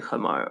khane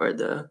khamar, or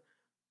the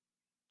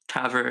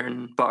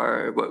tavern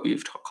bar, what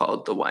we've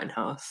called the wine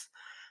house.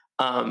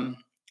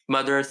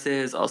 Madrasa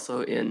is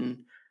also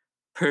in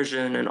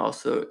Persian and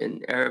also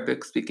in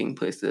Arabic speaking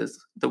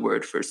places the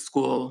word for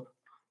school.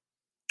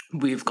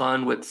 We've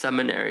gone with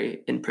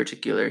seminary in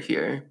particular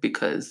here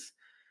because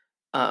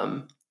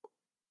um,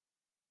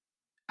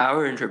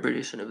 our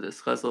interpretation of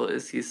this ghazal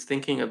is he's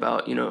thinking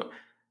about,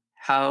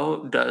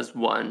 how does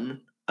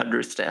one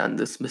understand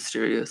this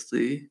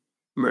mysteriously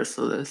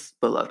merciless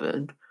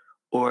beloved?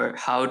 Or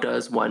how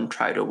does one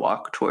try to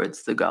walk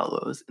towards the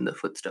gallows in the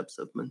footsteps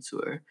of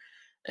Mansoor?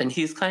 And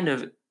he's kind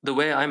of, the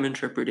way I'm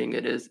interpreting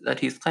it is that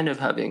he's kind of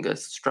having a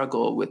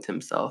struggle with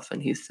himself.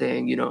 And he's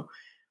saying,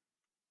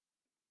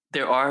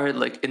 there are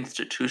like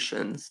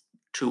institutions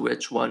to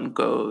which one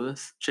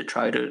goes to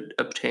try to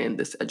obtain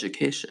this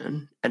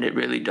education. And it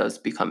really does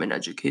become an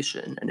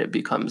education, and it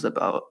becomes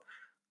about,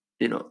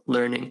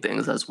 learning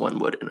things as one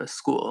would in a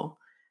school.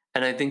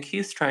 And I think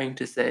he's trying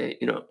to say,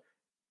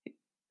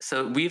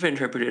 so we've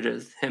interpreted it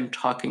as him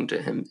talking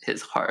to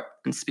his heart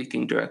and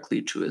speaking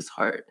directly to his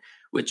heart,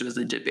 which was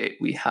a debate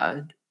we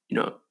had.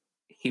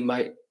 He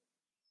might,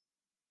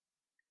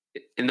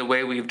 in the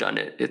way we've done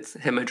it, it's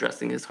him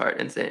addressing his heart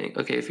and saying,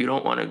 okay, if you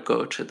don't want to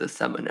go to the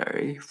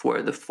seminary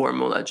for the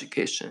formal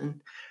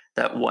education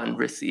that one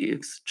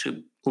receives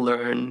to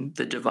learn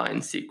the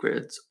divine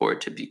secrets or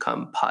to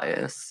become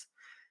pious,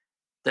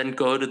 then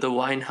go to the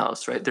wine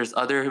house, right? There's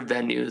other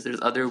venues,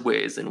 there's other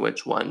ways in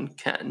which one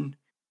can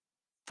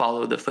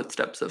follow the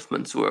footsteps of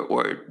Mansoor,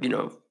 or,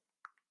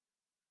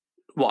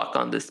 walk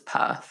on this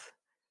path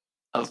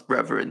of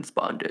reverence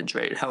bondage,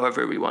 right?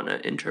 However we want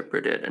to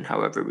interpret it and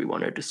however we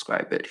want to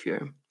describe it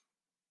here.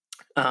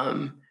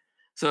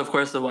 So, of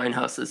course, the wine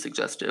house is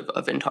suggestive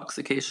of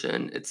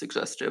intoxication. It's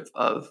suggestive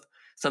of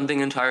something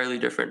entirely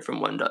different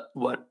from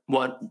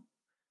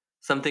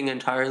something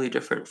entirely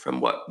different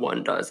from what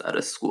one does at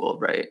a school,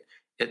 right?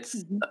 It's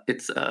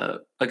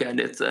again,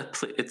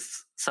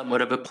 it's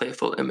somewhat of a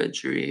playful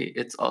imagery.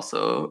 It's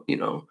also,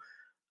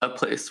 a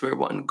place where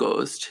one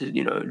goes to,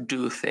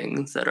 do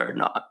things that are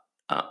not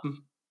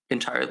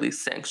entirely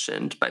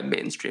sanctioned by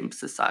mainstream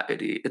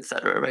society,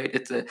 etc. Right?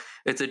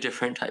 It's a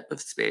different type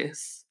of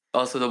space.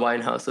 Also, the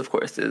wine house, of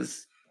course,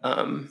 is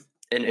an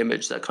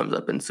image that comes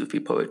up in Sufi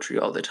poetry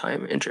all the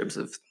time in terms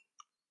of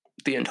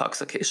the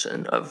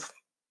intoxication of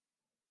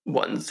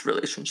one's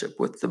relationship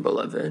with the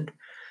beloved.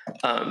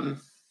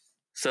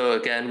 So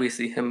again, we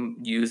see him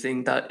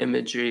using that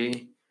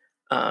imagery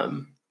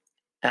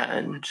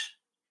and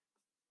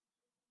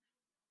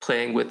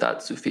playing with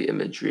that Sufi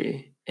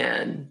imagery.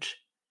 And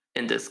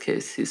in this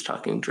case, he's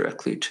talking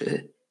directly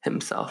to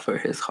himself or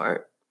his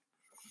heart.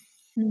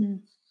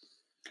 When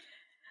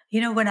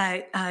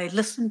I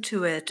listened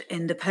to it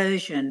in the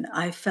Persian,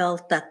 I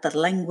felt that the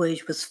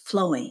language was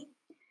flowing,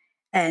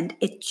 and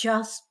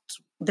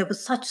there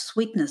was such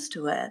sweetness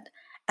to it.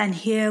 And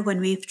here,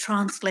 when we've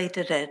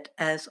translated it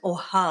as, O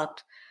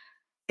heart,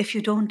 if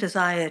you don't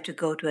desire to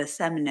go to a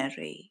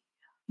seminary,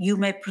 you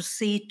may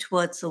proceed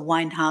towards the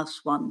wine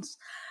house once.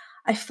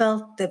 I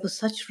felt there was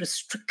such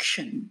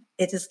restriction.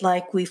 It is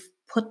like we've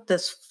put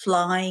this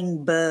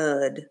flying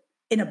bird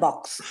in a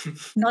box,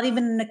 not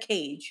even in a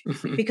cage,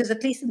 because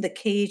at least in the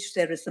cage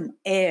there is some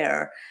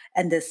air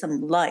and there's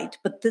some light,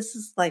 but this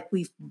is like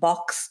we've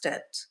boxed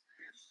it.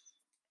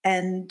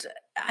 And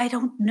I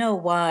don't know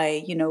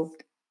why,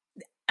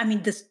 I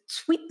mean, the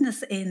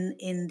sweetness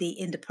in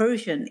the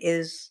Persian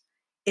is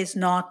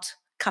not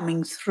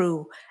coming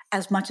through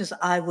as much as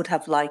I would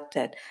have liked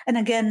it. And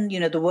again,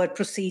 the word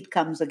proceed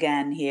comes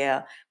again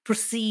here.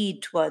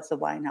 Proceed towards the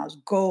wine house.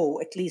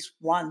 Go at least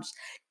once.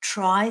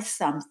 Try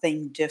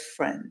something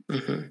different.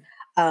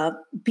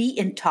 Be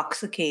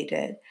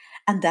intoxicated.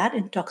 And that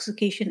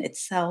intoxication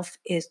itself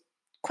is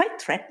quite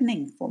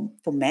threatening for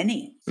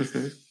many.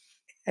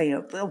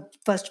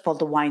 First of all,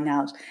 the wine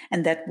house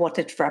and that what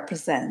it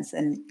represents,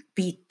 and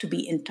to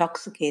be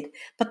intoxicated.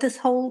 But this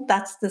whole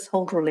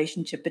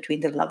relationship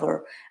between the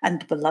lover and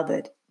the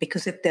beloved,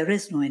 because if there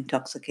is no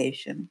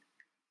intoxication,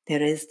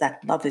 there is that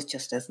love is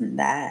just isn't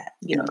there.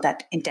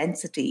 That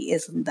intensity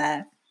isn't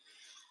there.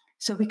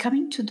 So we're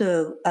coming to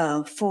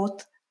the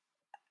fourth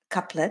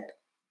couplet.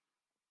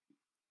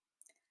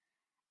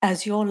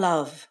 As your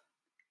love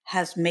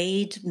has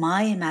made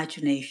my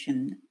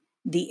imagination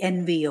the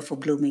envy of a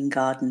blooming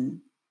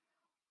garden,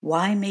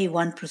 why may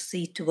one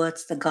proceed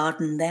towards the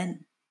garden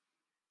then?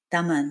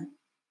 Daman,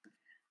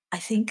 I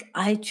think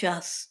I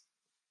just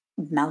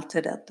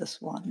melted at this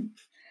one.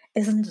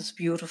 Isn't this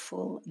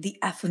beautiful? The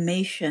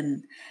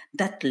affirmation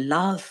that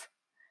love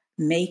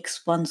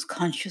makes one's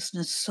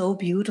consciousness so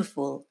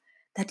beautiful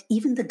that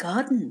even the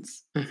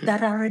gardens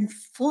that are in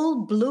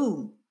full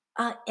bloom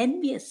are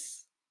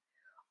envious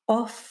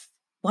of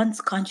one's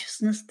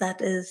consciousness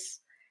that is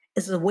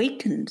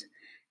awakened.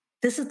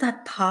 This is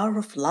that power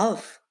of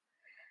love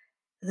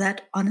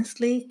that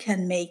honestly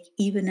can make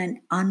even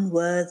an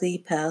unworthy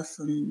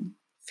person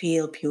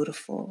feel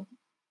beautiful.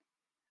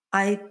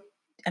 I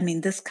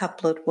mean, this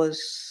couplet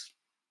was,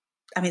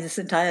 this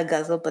entire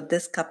ghazal, but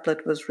this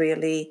couplet was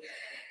really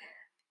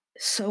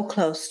so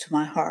close to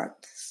my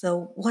heart.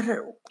 So what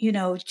are,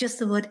 just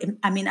the word,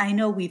 I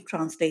know we've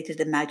translated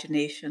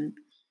imagination.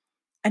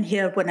 And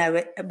here, when I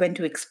went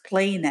to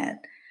explain it,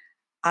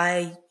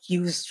 I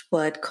used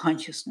word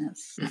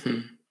consciousness.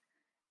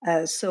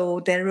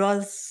 So there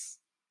was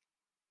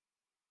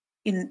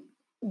in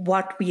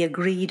what we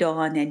agreed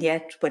on, and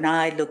yet when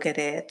I look at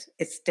it,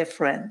 it's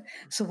different.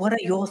 So what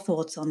are your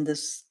thoughts on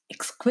this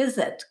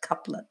exquisite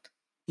couplet?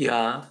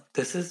 Yeah,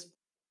 this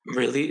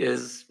really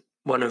is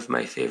one of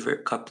my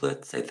favorite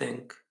couplets, I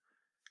think.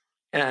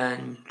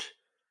 And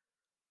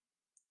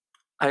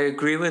I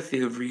agree with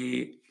you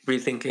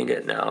rethinking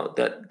it now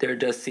that there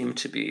does seem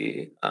to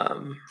be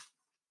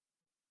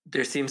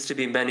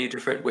many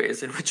different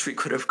ways in which we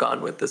could have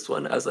gone with this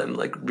one as I'm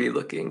like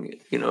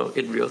relooking,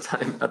 in real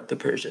time at the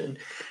Persian,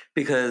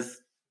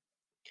 because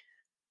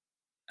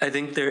I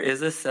think there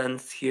is a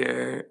sense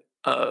here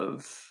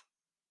of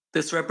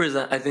this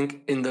I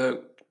think in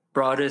the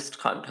broadest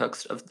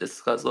context of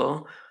this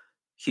ghazal,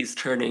 he's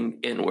turning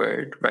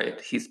inward, right?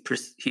 He's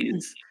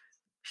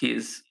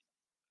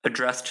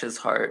addressed his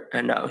heart,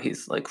 and now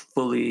he's like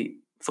fully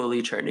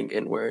turning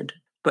inward.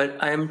 But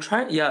I'm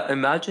trying, yeah,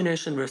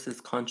 imagination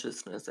versus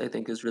consciousness, I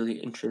think, is really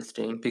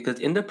interesting because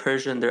in the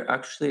Persian, they're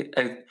actually,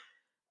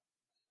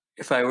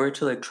 if I were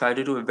to like try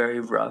to do a very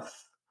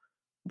rough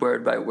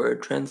word by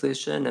word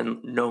translation,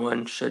 and no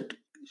one should,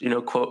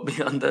 quote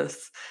me on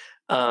this,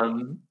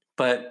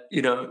 but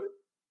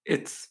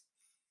it's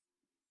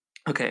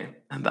okay.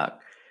 I'm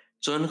back.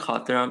 Jun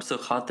Khatiram. So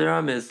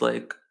Khatiram is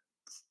like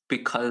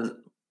because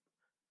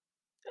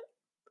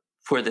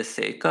for the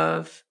sake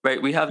of,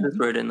 right? We have this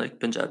word in like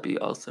Punjabi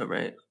also,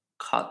 right?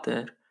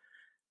 Khatir.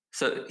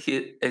 So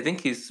I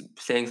think he's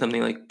saying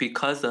something like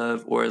because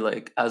of, or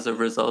like as a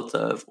result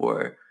of,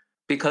 or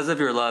because of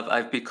your love,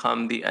 I've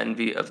become the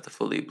envy of the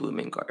fully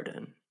blooming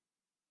garden.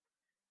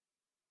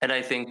 And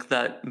I think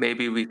that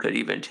maybe we could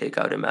even take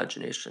out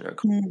imagination or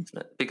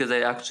consciousness, because I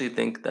actually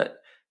think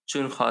that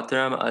chun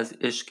khatiram az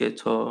ishq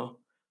to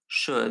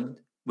should,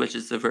 which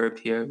is the verb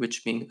here,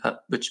 which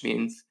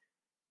means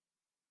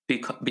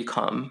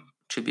become,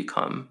 to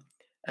become,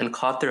 and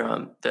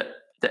khatiram,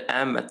 the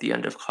m at the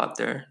end of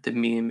khatir, the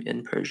meme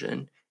in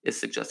Persian, is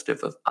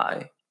suggestive of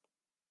I.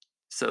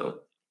 So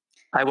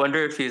I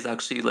wonder if he's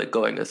actually like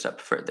going a step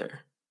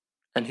further,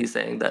 and he's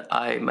saying that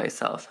I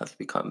myself have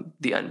become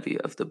the envy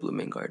of the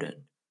blooming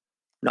garden.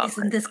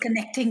 Isn't this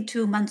connecting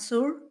to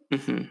Mansoor?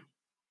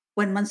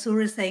 When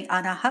Mansoor is saying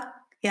Ana Haq,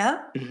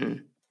 yeah?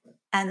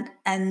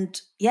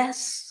 And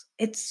yes,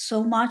 it's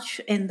so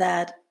much in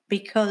that,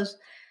 because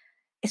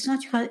it's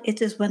not because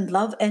it is when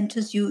love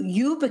enters you,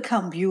 you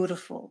become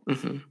beautiful.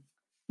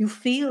 You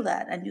feel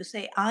that and you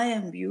say, I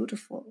am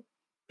beautiful.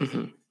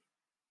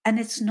 And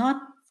it's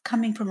not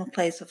coming from a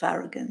place of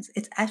arrogance.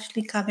 It's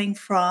actually coming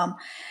from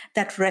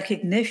that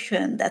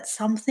recognition that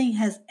something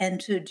has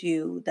entered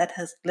you, that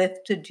has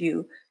lifted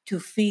you to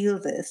feel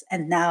this.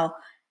 And now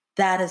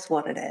that is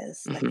what it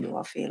is that you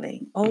are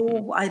feeling.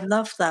 Oh, I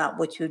love that.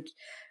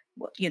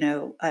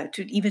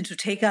 To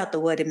take out the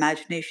word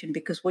imagination,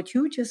 because what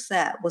you just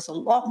said was a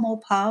lot more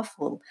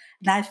powerful.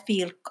 And I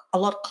feel a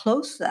lot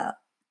closer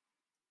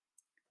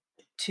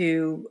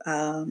to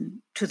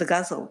the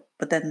Ghazal,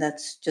 but then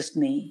that's just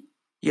me.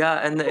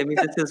 Yeah, and I mean,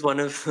 this is one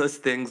of those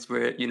things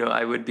where,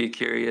 I would be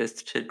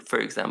curious to, for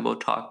example,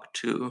 talk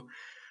to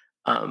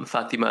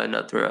Fatima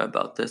Nadra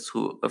about this,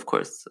 who, of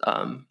course,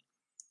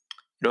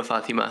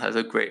 Fatima has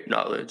a great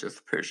knowledge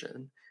of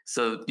Persian.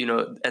 So,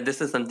 and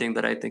this is something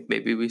that I think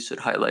maybe we should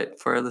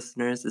highlight for our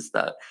listeners, is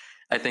that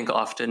I think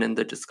often in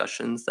the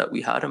discussions that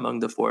we had among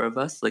the four of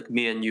us, like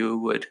me and you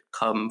would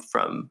come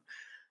from,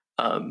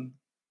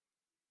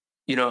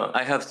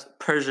 I have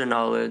Persian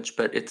knowledge,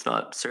 but it's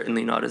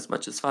certainly not as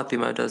much as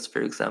Fatima does,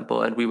 for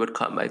example. And we would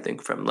come, I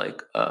think, from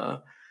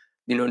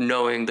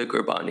knowing the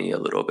Gurbani a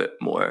little bit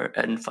more,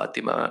 and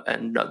Fatima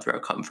and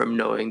Nadra come from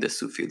knowing the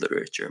Sufi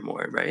literature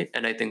more, right?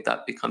 And I think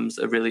that becomes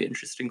a really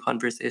interesting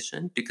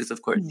conversation because,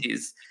 of course,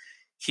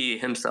 he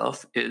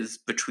himself is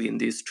between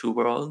these two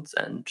worlds,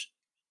 and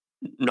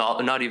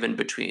not even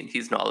between.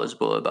 He's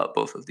knowledgeable about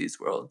both of these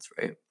worlds,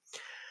 right?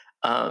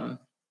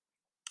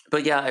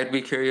 But yeah, I'd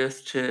be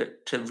curious to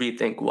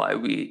rethink why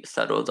we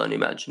settled on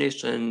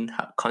imagination,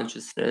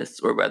 consciousness,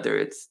 or whether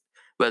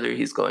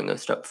he's going a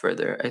step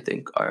further. I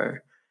think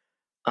are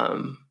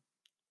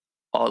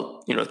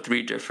all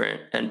three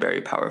different and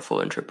very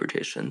powerful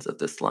interpretations of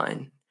this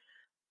line.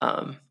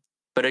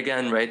 But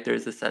again, right,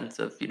 there's a sense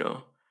of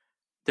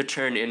the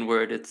turn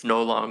inward. It's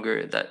no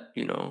longer that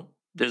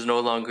there's no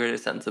longer a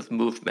sense of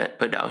movement,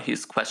 but now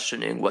he's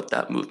questioning what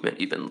that movement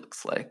even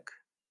looks like.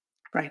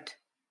 Right.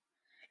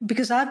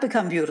 Because I've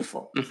become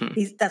beautiful.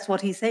 That's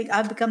what he's saying.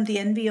 I've become the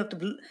envy of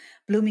the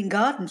blooming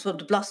gardens, or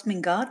the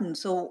blossoming garden.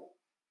 So,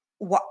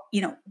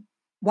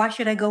 why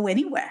should I go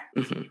anywhere?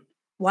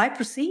 Why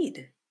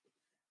proceed?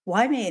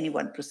 Why may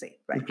anyone proceed?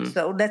 Right.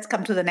 So let's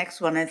come to the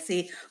next one and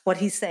see what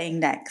he's saying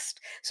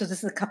next. So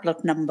this is a couple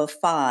of number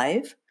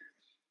 5.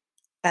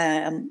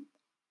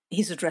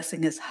 He's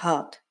addressing his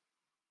heart.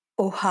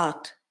 O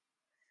heart,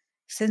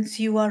 since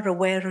you are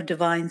aware of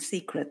divine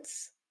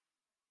secrets,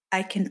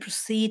 I can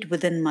proceed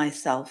within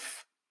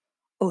myself,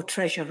 O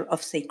treasure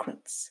of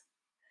secrets.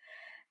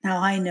 Now,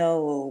 I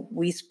know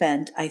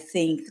I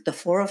think the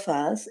four of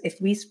us,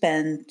 if we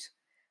spent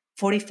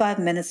 45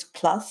 minutes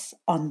plus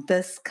on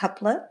this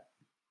couplet,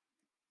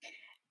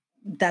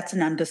 that's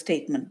an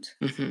understatement.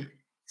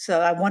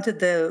 So I wanted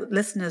the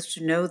listeners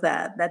to know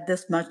that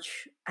this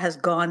much has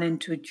gone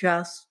into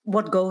just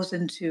what goes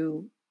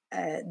into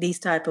these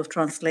type of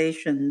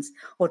translations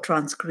or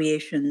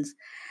transcreations.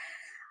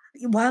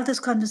 While this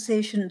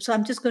conversation, so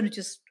I'm just going to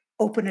just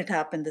open it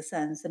up in the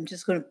sense, I'm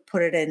just going to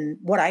put it in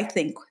what I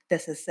think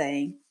this is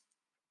saying.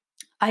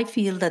 I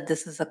feel that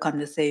this is a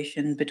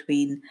conversation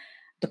between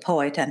the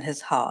poet and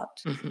his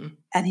heart.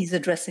 And he's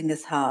addressing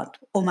his heart.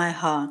 Oh, my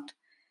heart,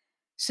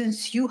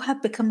 since you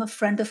have become a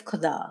friend of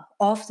Khuda,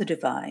 of the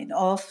divine,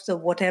 of the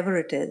whatever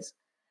it is,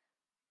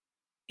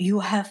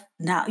 you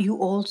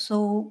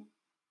also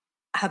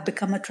have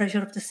become a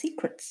treasure of the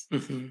secrets.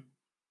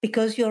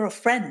 Because you're a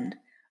friend,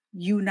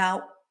 you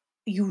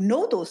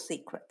know those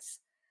secrets.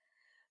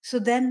 So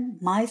then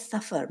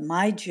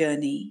my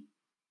journey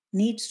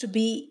needs to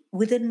be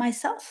within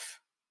myself.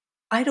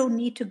 I don't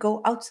need to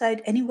go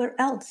outside anywhere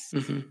else.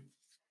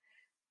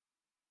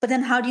 But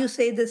then how do you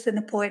say this in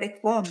a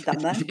poetic form,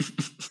 Daman?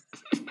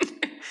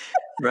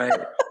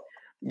 Right.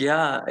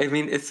 Yeah. I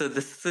mean, this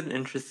is an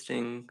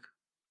interesting,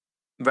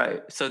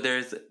 right. So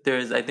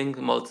there's I think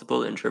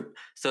multiple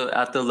so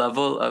at the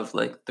level of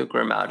like the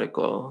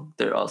grammatical,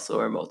 there also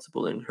are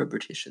multiple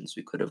interpretations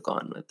we could have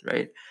gone with,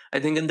 right? I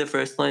think in the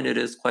first line, it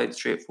is quite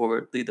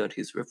straightforwardly that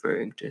he's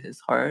referring to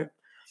his heart.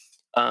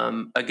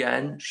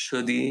 Again,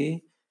 should,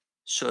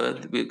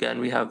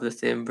 we have the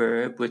same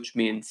verb, which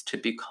means to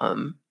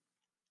become.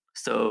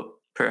 So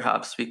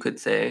perhaps we could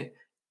say,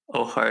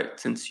 O heart,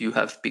 since you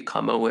have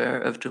become aware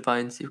of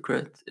divine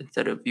secrets,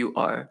 instead of you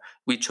are.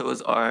 We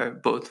chose are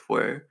both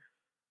for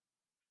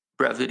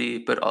brevity,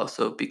 but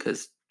also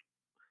because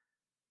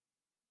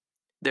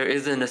there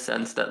isn't a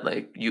sense that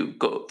like you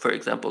go, for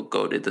example,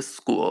 go to the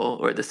school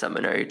or the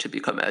seminary to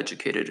become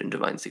educated in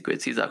divine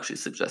secrets. He's actually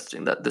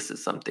suggesting that this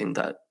is something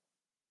that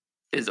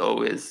is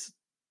always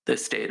the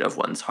state of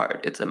one's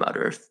heart. It's a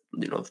matter of,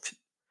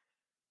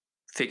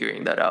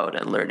 figuring that out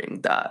and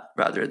learning that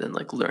rather than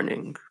like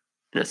learning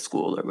in a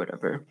school or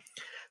whatever.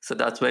 So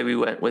that's why we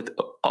went with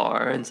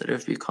are instead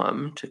of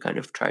become, to kind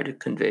of try to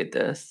convey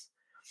this.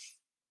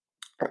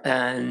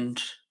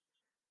 And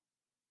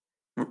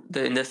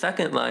in the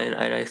second line,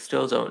 I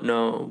still don't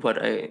know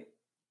what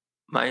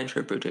my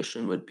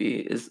interpretation would be.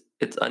 Is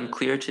it's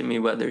unclear to me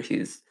whether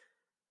he's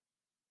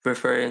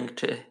referring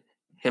to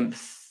him.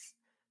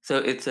 So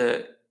it's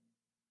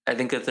I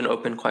think it's an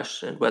open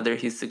question whether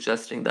he's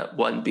suggesting that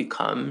one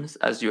becomes,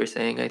 as you were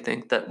saying, I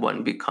think that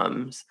one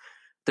becomes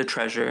the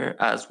treasure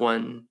as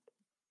one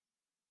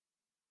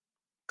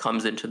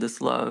comes into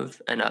this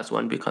love and as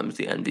one becomes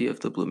the envy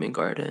of the blooming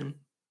garden.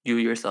 You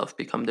yourself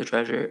become the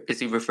treasure. Is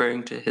he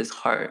referring to his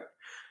heart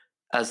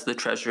as the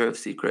treasure of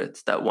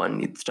secrets that one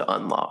needs to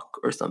unlock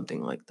or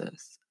something like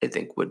this? I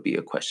think would be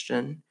a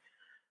question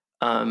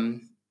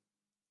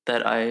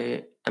that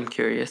I am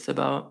curious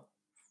about.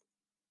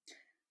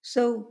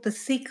 So the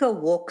seeker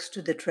walks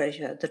to the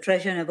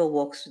treasure never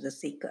walks to the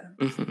seeker.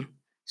 Mm-hmm.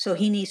 So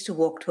he needs to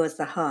walk towards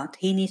the heart.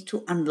 He needs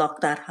to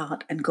unlock that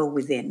heart and go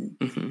within.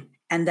 Mm-hmm.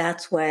 And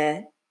that's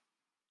where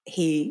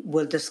he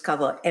will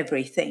discover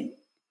everything.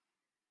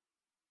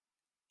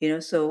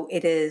 So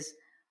it is.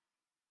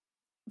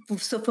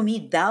 So for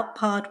me, that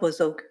part was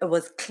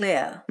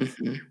clear,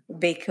 Mm-hmm.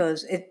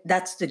 because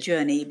that's the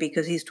journey.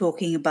 Because he's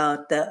talking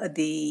about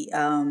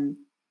the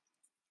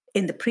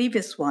in the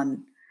previous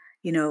one,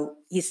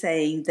 he's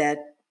saying that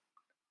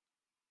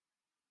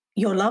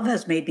your love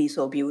has made me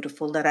so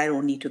beautiful that I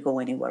don't need to go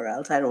anywhere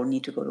else. I don't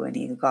need to go to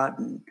any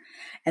garden.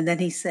 And then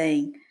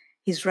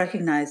he's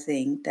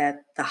recognizing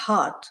that the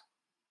heart,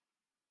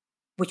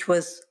 which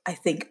was, I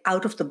think,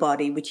 out of the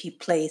body, which he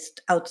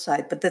placed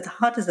outside, but that the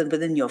heart isn't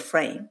within your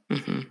frame,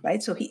 Mm-hmm.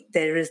 right? So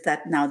there is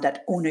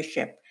that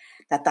ownership,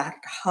 that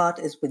heart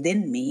is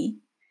within me,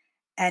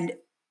 and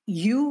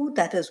you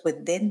that is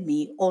within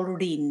me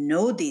already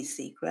know these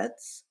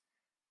secrets.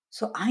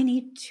 So I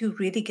need to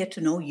really get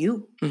to know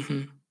you.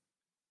 Mm-hmm.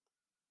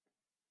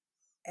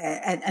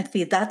 And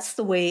feel that's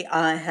the way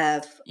I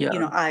have,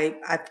 Yeah.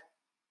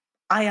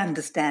 I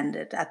understand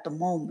it at the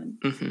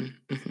moment.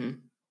 Mm-hmm. Mm-hmm.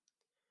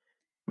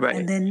 Right.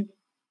 And then,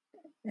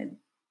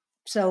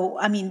 so,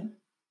 I mean,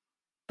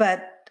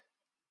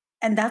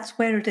 and that's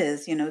where it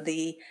is,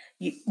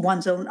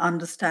 one's own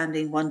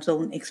understanding, one's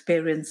own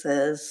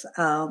experiences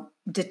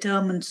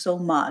determine so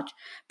much,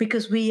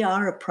 because we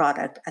are a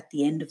product at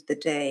the end of the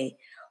day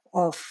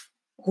of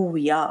who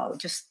we are,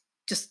 just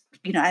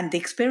and the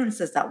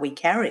experiences that we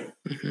carry,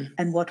 Mm-hmm.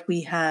 and what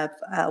we have,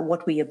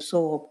 what we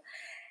absorb.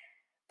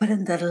 But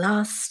in the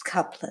last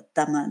couplet,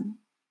 Daman,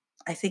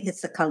 I think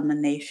it's the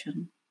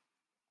culmination.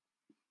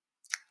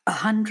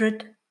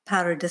 100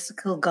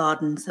 paradisical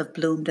gardens have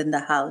bloomed in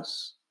the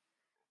house.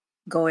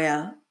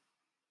 Goya,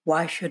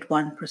 why should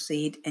one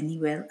proceed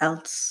anywhere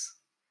else?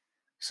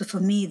 So for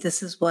me,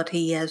 this is what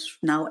he has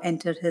now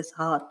entered his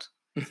heart.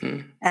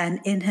 Mm-hmm. And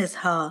in his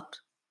heart,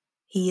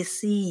 he is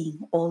seeing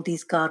all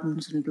these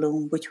gardens in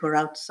bloom, which were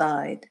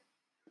outside.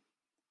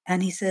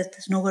 And he says,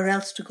 there's nowhere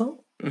else to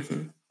go.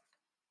 Mm-hmm.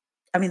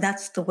 I mean,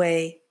 that's the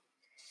way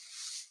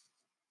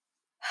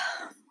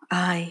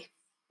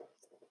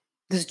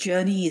this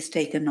journey has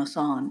taken us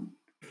on.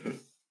 Mm-hmm.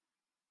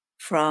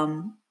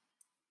 From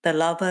the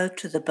lover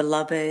to the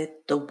beloved,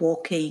 the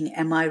walking,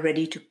 am I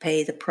ready to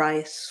pay the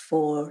price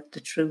for the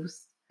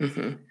truth?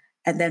 Mm-hmm.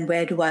 And then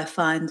where do I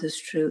find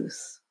this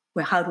truth?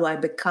 How do I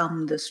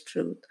become this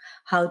truth?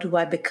 How do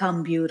I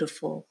become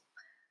beautiful?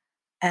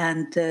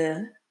 And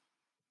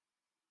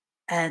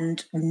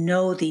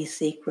know these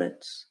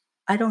secrets.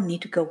 I don't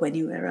need to go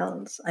anywhere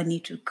else. I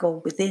need to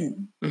go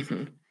within.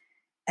 Mm-hmm.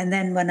 And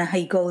then when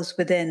he goes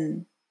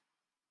within,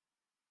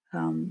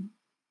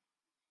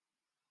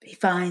 he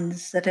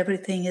finds that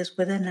everything is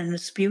within and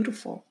it's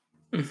beautiful.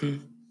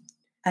 Mm-hmm.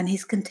 And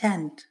he's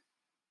content.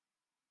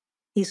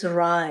 He's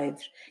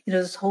arrived.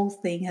 This whole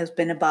thing has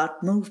been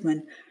about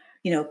movement.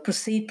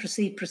 Proceed,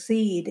 proceed,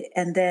 proceed.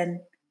 And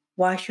then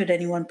why should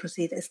anyone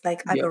proceed? It's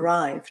like, I've Yeah.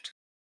 arrived.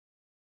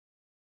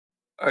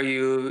 Are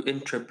you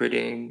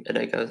interpreting, and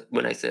I guess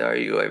when I say are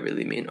you, I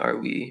really mean are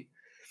we,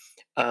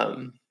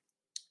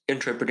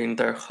 interpreting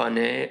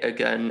Darkhane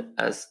again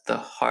as the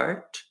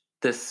heart,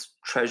 this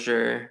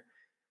treasure,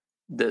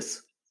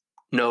 this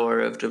knower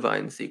of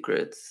divine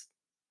secrets,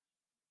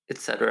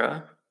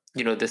 etc.?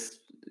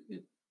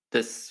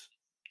 This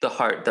the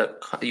heart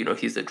that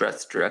he's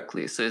addressed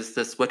directly. So is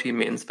this what he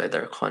means by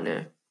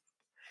Darkhane?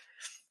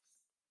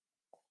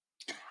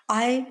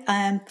 I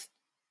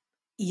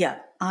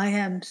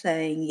am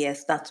saying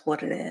yes, that's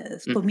what it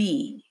is. For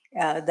me,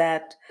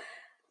 that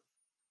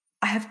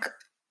I have,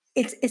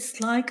 it's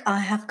like I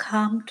have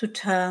come to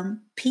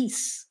term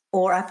peace,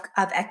 or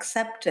I've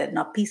accepted,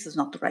 not peace is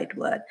not the right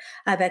word,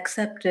 I've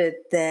accepted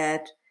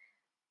that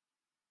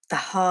the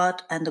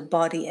heart and the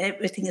body,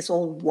 everything is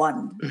all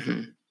one.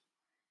 Mm-hmm.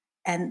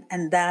 And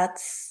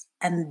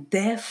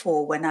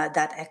therefore when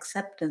that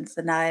acceptance,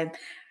 and I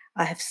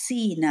have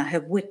seen, I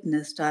have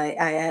witnessed, that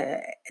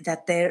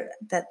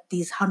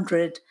these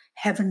 100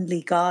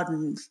 heavenly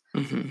gardens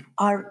Mm-hmm.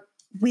 are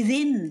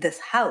within this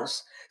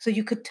house. So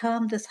you could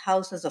term this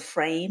house as a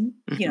frame,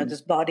 Mm-hmm.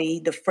 this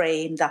body, the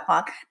frame, the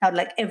heart. Now,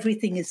 like,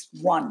 everything is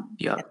one.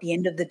 Yeah. At the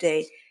end of the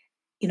day,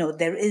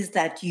 there is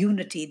that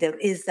unity, there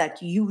is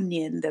that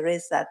union, there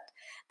is that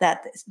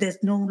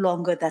there's no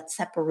longer that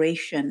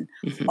separation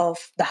Mm-hmm. of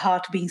the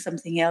heart being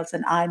something else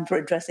and I'm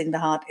addressing the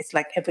heart. It's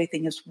like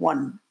everything is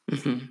one.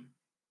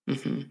 Mm-hmm.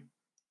 Mm-hmm.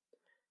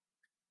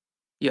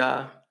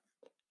 Yeah.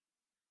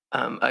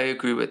 I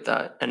agree with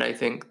that. And I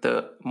think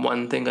the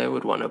one thing I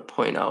would want to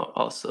point out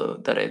also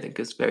that I think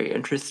is very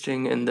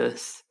interesting in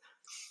this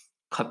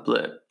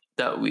couplet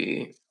that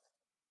we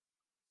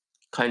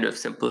kind of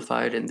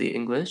simplified in the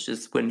English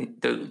is when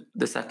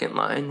the second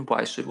line,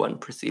 why should one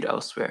proceed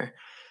elsewhere?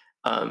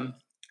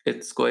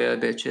 It's Goya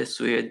beche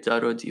suye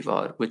daro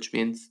divar, which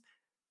means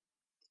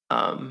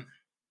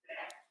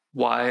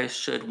why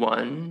should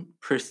one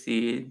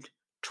proceed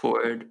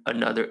toward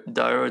another?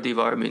 Daro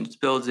divar means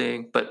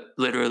building, but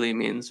literally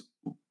means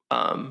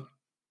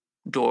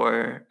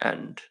door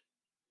and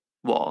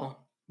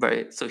wall,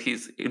 right? So he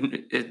is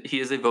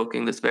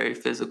evoking this very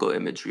physical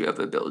imagery of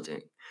a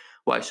building.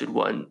 Why should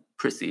one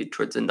proceed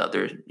towards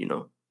another,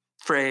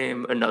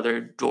 frame, another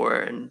door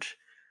and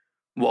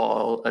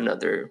wall,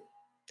 another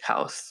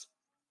house,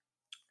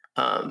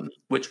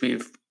 which we're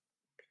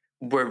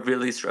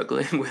really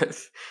struggling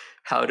with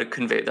how to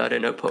convey that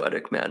in a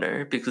poetic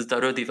manner, because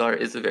Daro Divar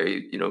is a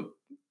very,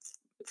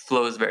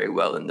 flows very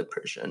well in the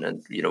Persian,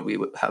 and we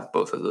would have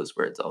both of those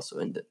words also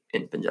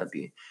in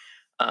Punjabi.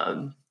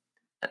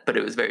 But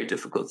it was very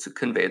difficult to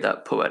convey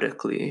that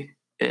poetically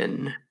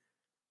in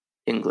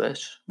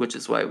English, which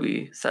is why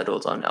we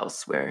settled on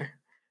elsewhere.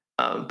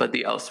 But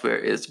the elsewhere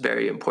is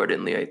very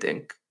importantly, I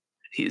think,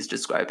 he's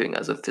describing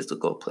as a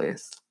physical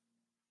place.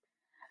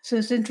 So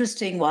it's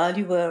interesting, while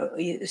you were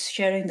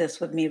sharing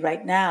this with me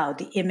right now,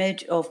 the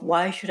image of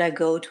why should I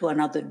go to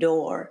another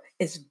door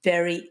is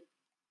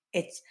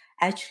it's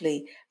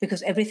actually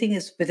because everything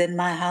is within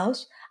my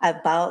house. I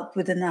bow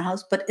within the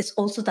house, but it's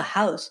also the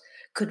house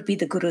could be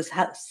the Guru's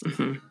house,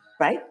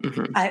 right?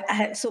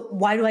 So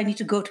why do I need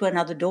to go to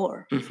another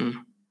door?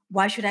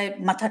 Why should I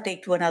matha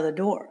take to another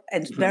door?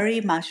 And it's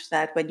very much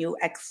that when you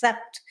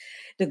accept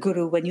the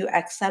Guru, when you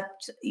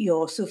accept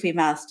your Sufi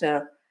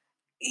master,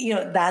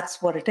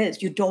 that's what it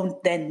is. You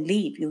don't then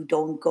leave. You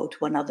don't go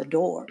to another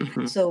door.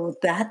 So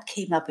that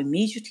came up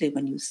immediately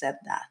when you said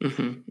that.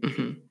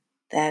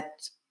 That,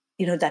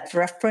 that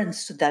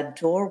reference to that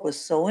door was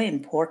so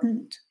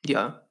important.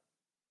 Yeah.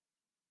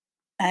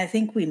 And I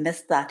think we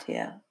missed that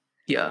here.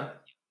 Yeah.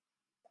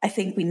 I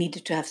think we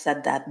needed to have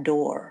said that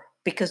door,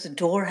 because the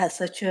door has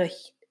such a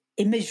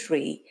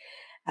imagery.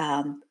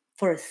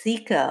 For a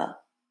seeker,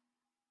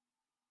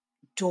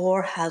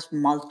 door has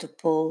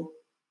multiple,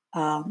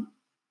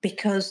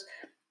 because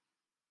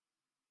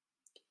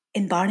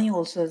in Barney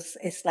also,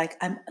 it's like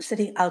I'm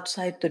sitting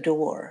outside the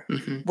door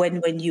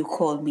when you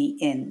call me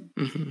in.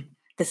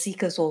 The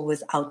seeker's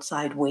always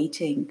outside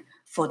waiting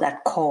for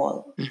that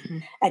call.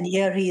 And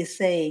here he is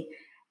saying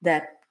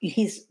that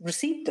he's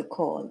received the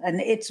call and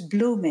it's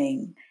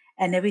blooming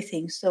and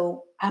everything.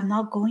 So I'm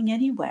not going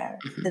anywhere.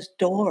 This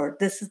door,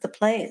 this is the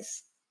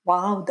place.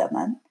 Wow,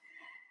 Daman.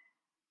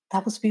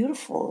 That was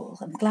beautiful.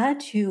 I'm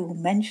glad you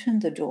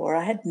mentioned the door.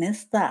 I had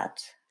missed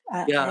that.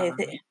 Yeah.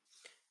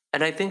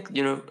 And I think,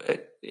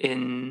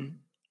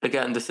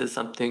 again, this is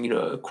something,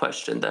 a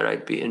question that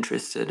I'd be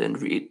interested in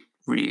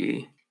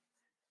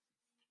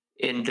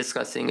in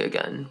discussing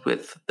again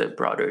with the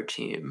broader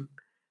team.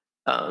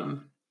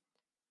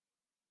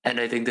 And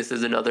I think this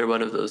is another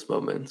one of those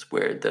moments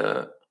where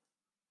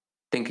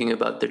thinking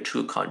about the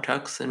true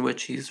context in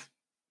which he's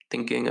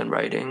thinking and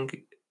writing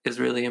is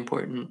really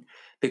important.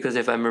 Because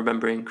if I'm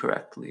remembering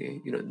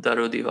correctly,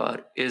 Daro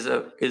Divar is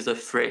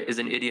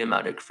an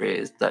idiomatic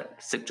phrase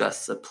that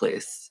suggests a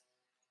place.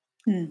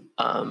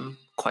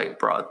 Quite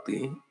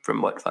broadly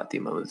from what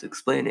Fatima was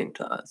explaining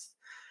to us.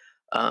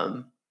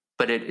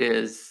 But it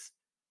is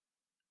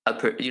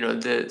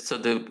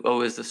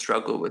always the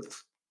struggle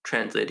with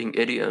translating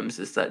idioms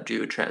is that, do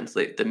you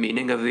translate the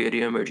meaning of the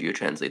idiom or do you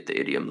translate the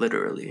idiom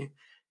literally?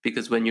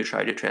 Because when you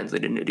try to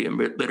translate an idiom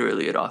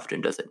literally, it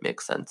often doesn't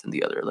make sense in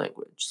the other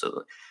language.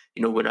 So,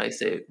 when I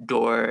say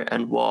door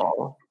and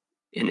wall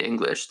in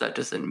English, that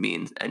doesn't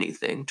mean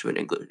anything to an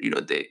English,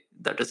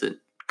 that doesn't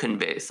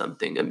convey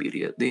something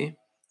immediately.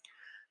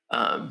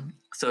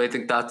 So I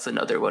think that's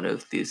another one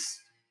of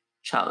these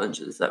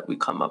challenges that we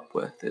come up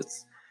with.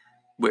 It's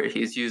where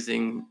he's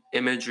using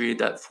imagery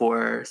that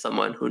for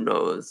someone who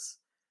knows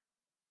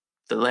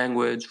the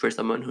language, for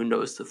someone who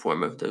knows the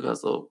form of the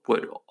ghazal,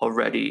 would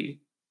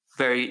already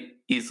very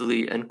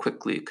easily and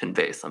quickly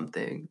convey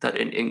something that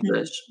in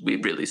English we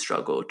really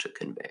struggle to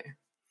convey.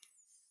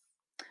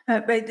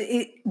 But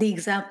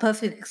the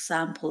perfect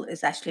example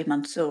is actually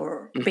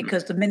Mansoor,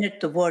 because the minute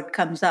the word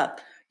comes up,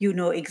 you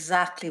know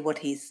exactly what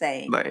he's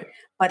saying. Right.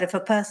 But if a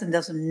person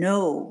doesn't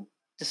know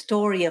the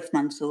story of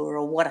Mansoor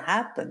or what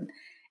happened,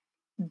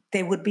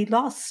 they would be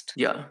lost.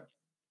 Yeah.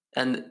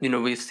 And,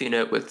 we've seen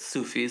it with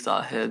Sufi,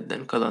 Zahid,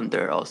 and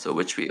Qalandar also,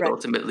 which we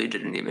ultimately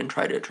didn't even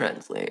try to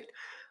translate.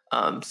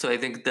 So I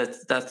think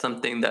that's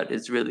something that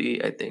is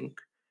really, I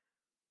think,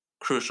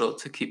 crucial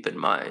to keep in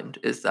mind,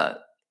 is that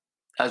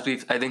as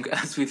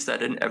we've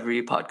said in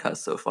every podcast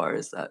so far,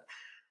 is that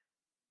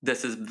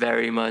this is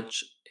very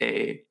much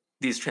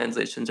these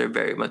translations are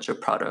very much a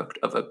product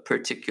of a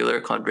particular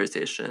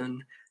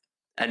conversation,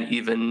 and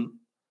even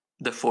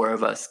the four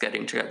of us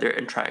getting together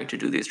and trying to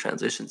do these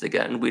translations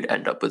again, we'd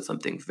end up with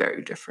something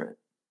very different.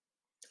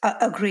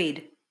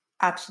 Agreed.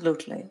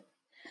 Absolutely.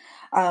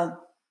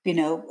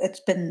 It's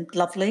been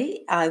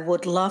lovely. I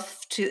would love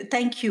to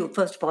thank you.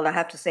 First of all, I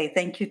have to say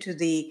thank you to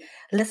the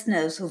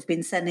listeners who've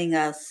been sending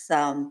us,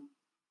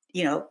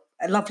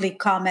 lovely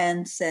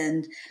comments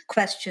and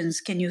questions.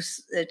 Can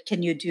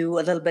you do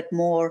a little bit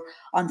more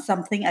on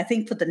something? I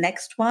think for the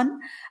next one,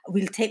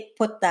 we'll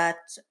put that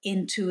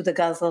into the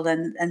Ghazal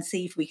and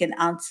see if we can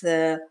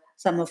answer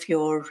some of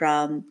your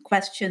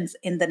questions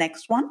in the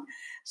next one.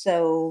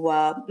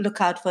 So look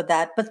out for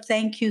that. But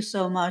thank you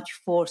so much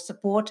for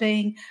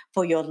supporting,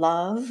 for your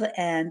love.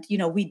 And,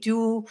 we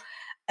do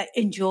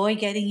enjoy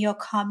getting your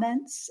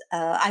comments.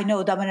 I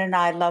know Daman and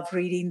I love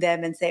reading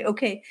them and say,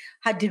 okay,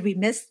 how did we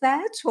miss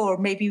that? Or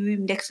maybe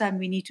next time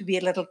we need to be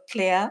a little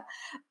clear.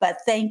 But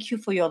thank you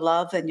for your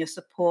love and your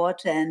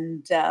support.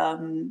 And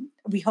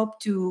we hope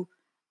to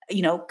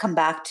come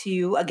back to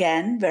you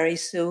again very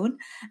soon.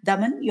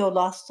 Daman, your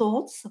last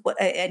thoughts, what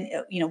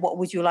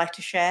would you like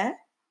to share?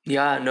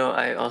 Yeah, no,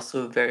 I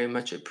also very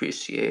much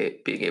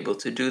appreciate being able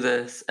to do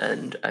this,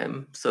 and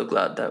I'm so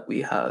glad that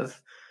we have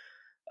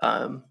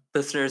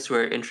listeners who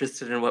are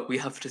interested in what we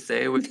have to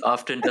say, which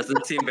often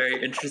doesn't seem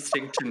very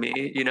interesting to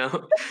me,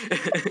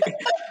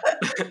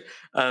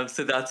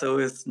 so that's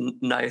always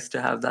nice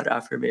to have that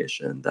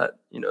affirmation that,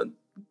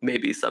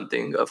 maybe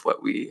something of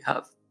what we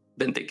have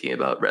been thinking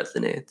about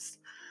resonates.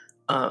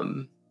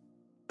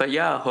 But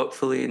yeah,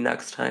 hopefully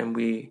next time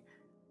we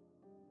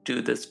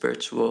do this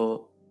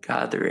virtual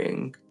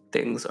gathering,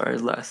 things are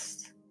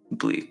less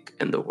bleak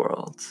in the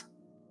world.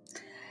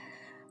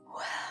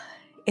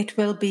 It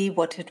will be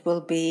what it will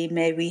be.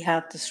 May we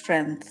have the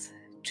strength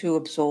to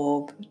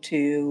absorb,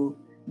 to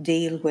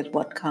deal with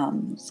what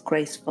comes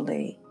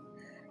gracefully,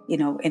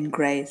 in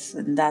grace.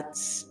 And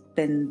that's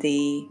been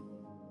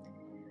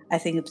I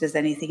think if there's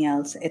anything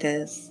else, it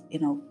is,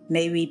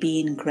 may we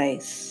be in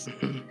grace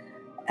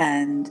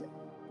and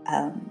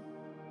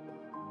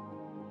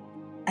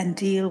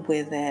deal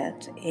with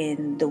it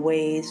in the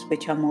ways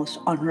which are most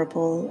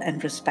honorable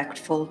and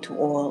respectful to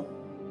all.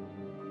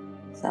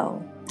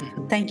 So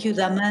thank you,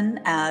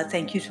 Daman.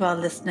 Thank you to our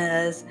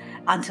listeners.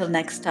 Until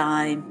next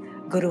time,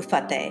 Guru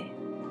Fateh.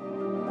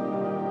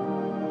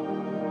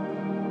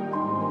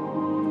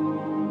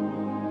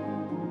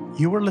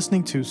 You are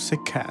listening to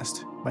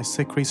SikhCast by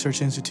Sikh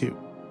Research Institute,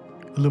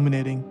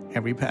 illuminating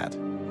every path.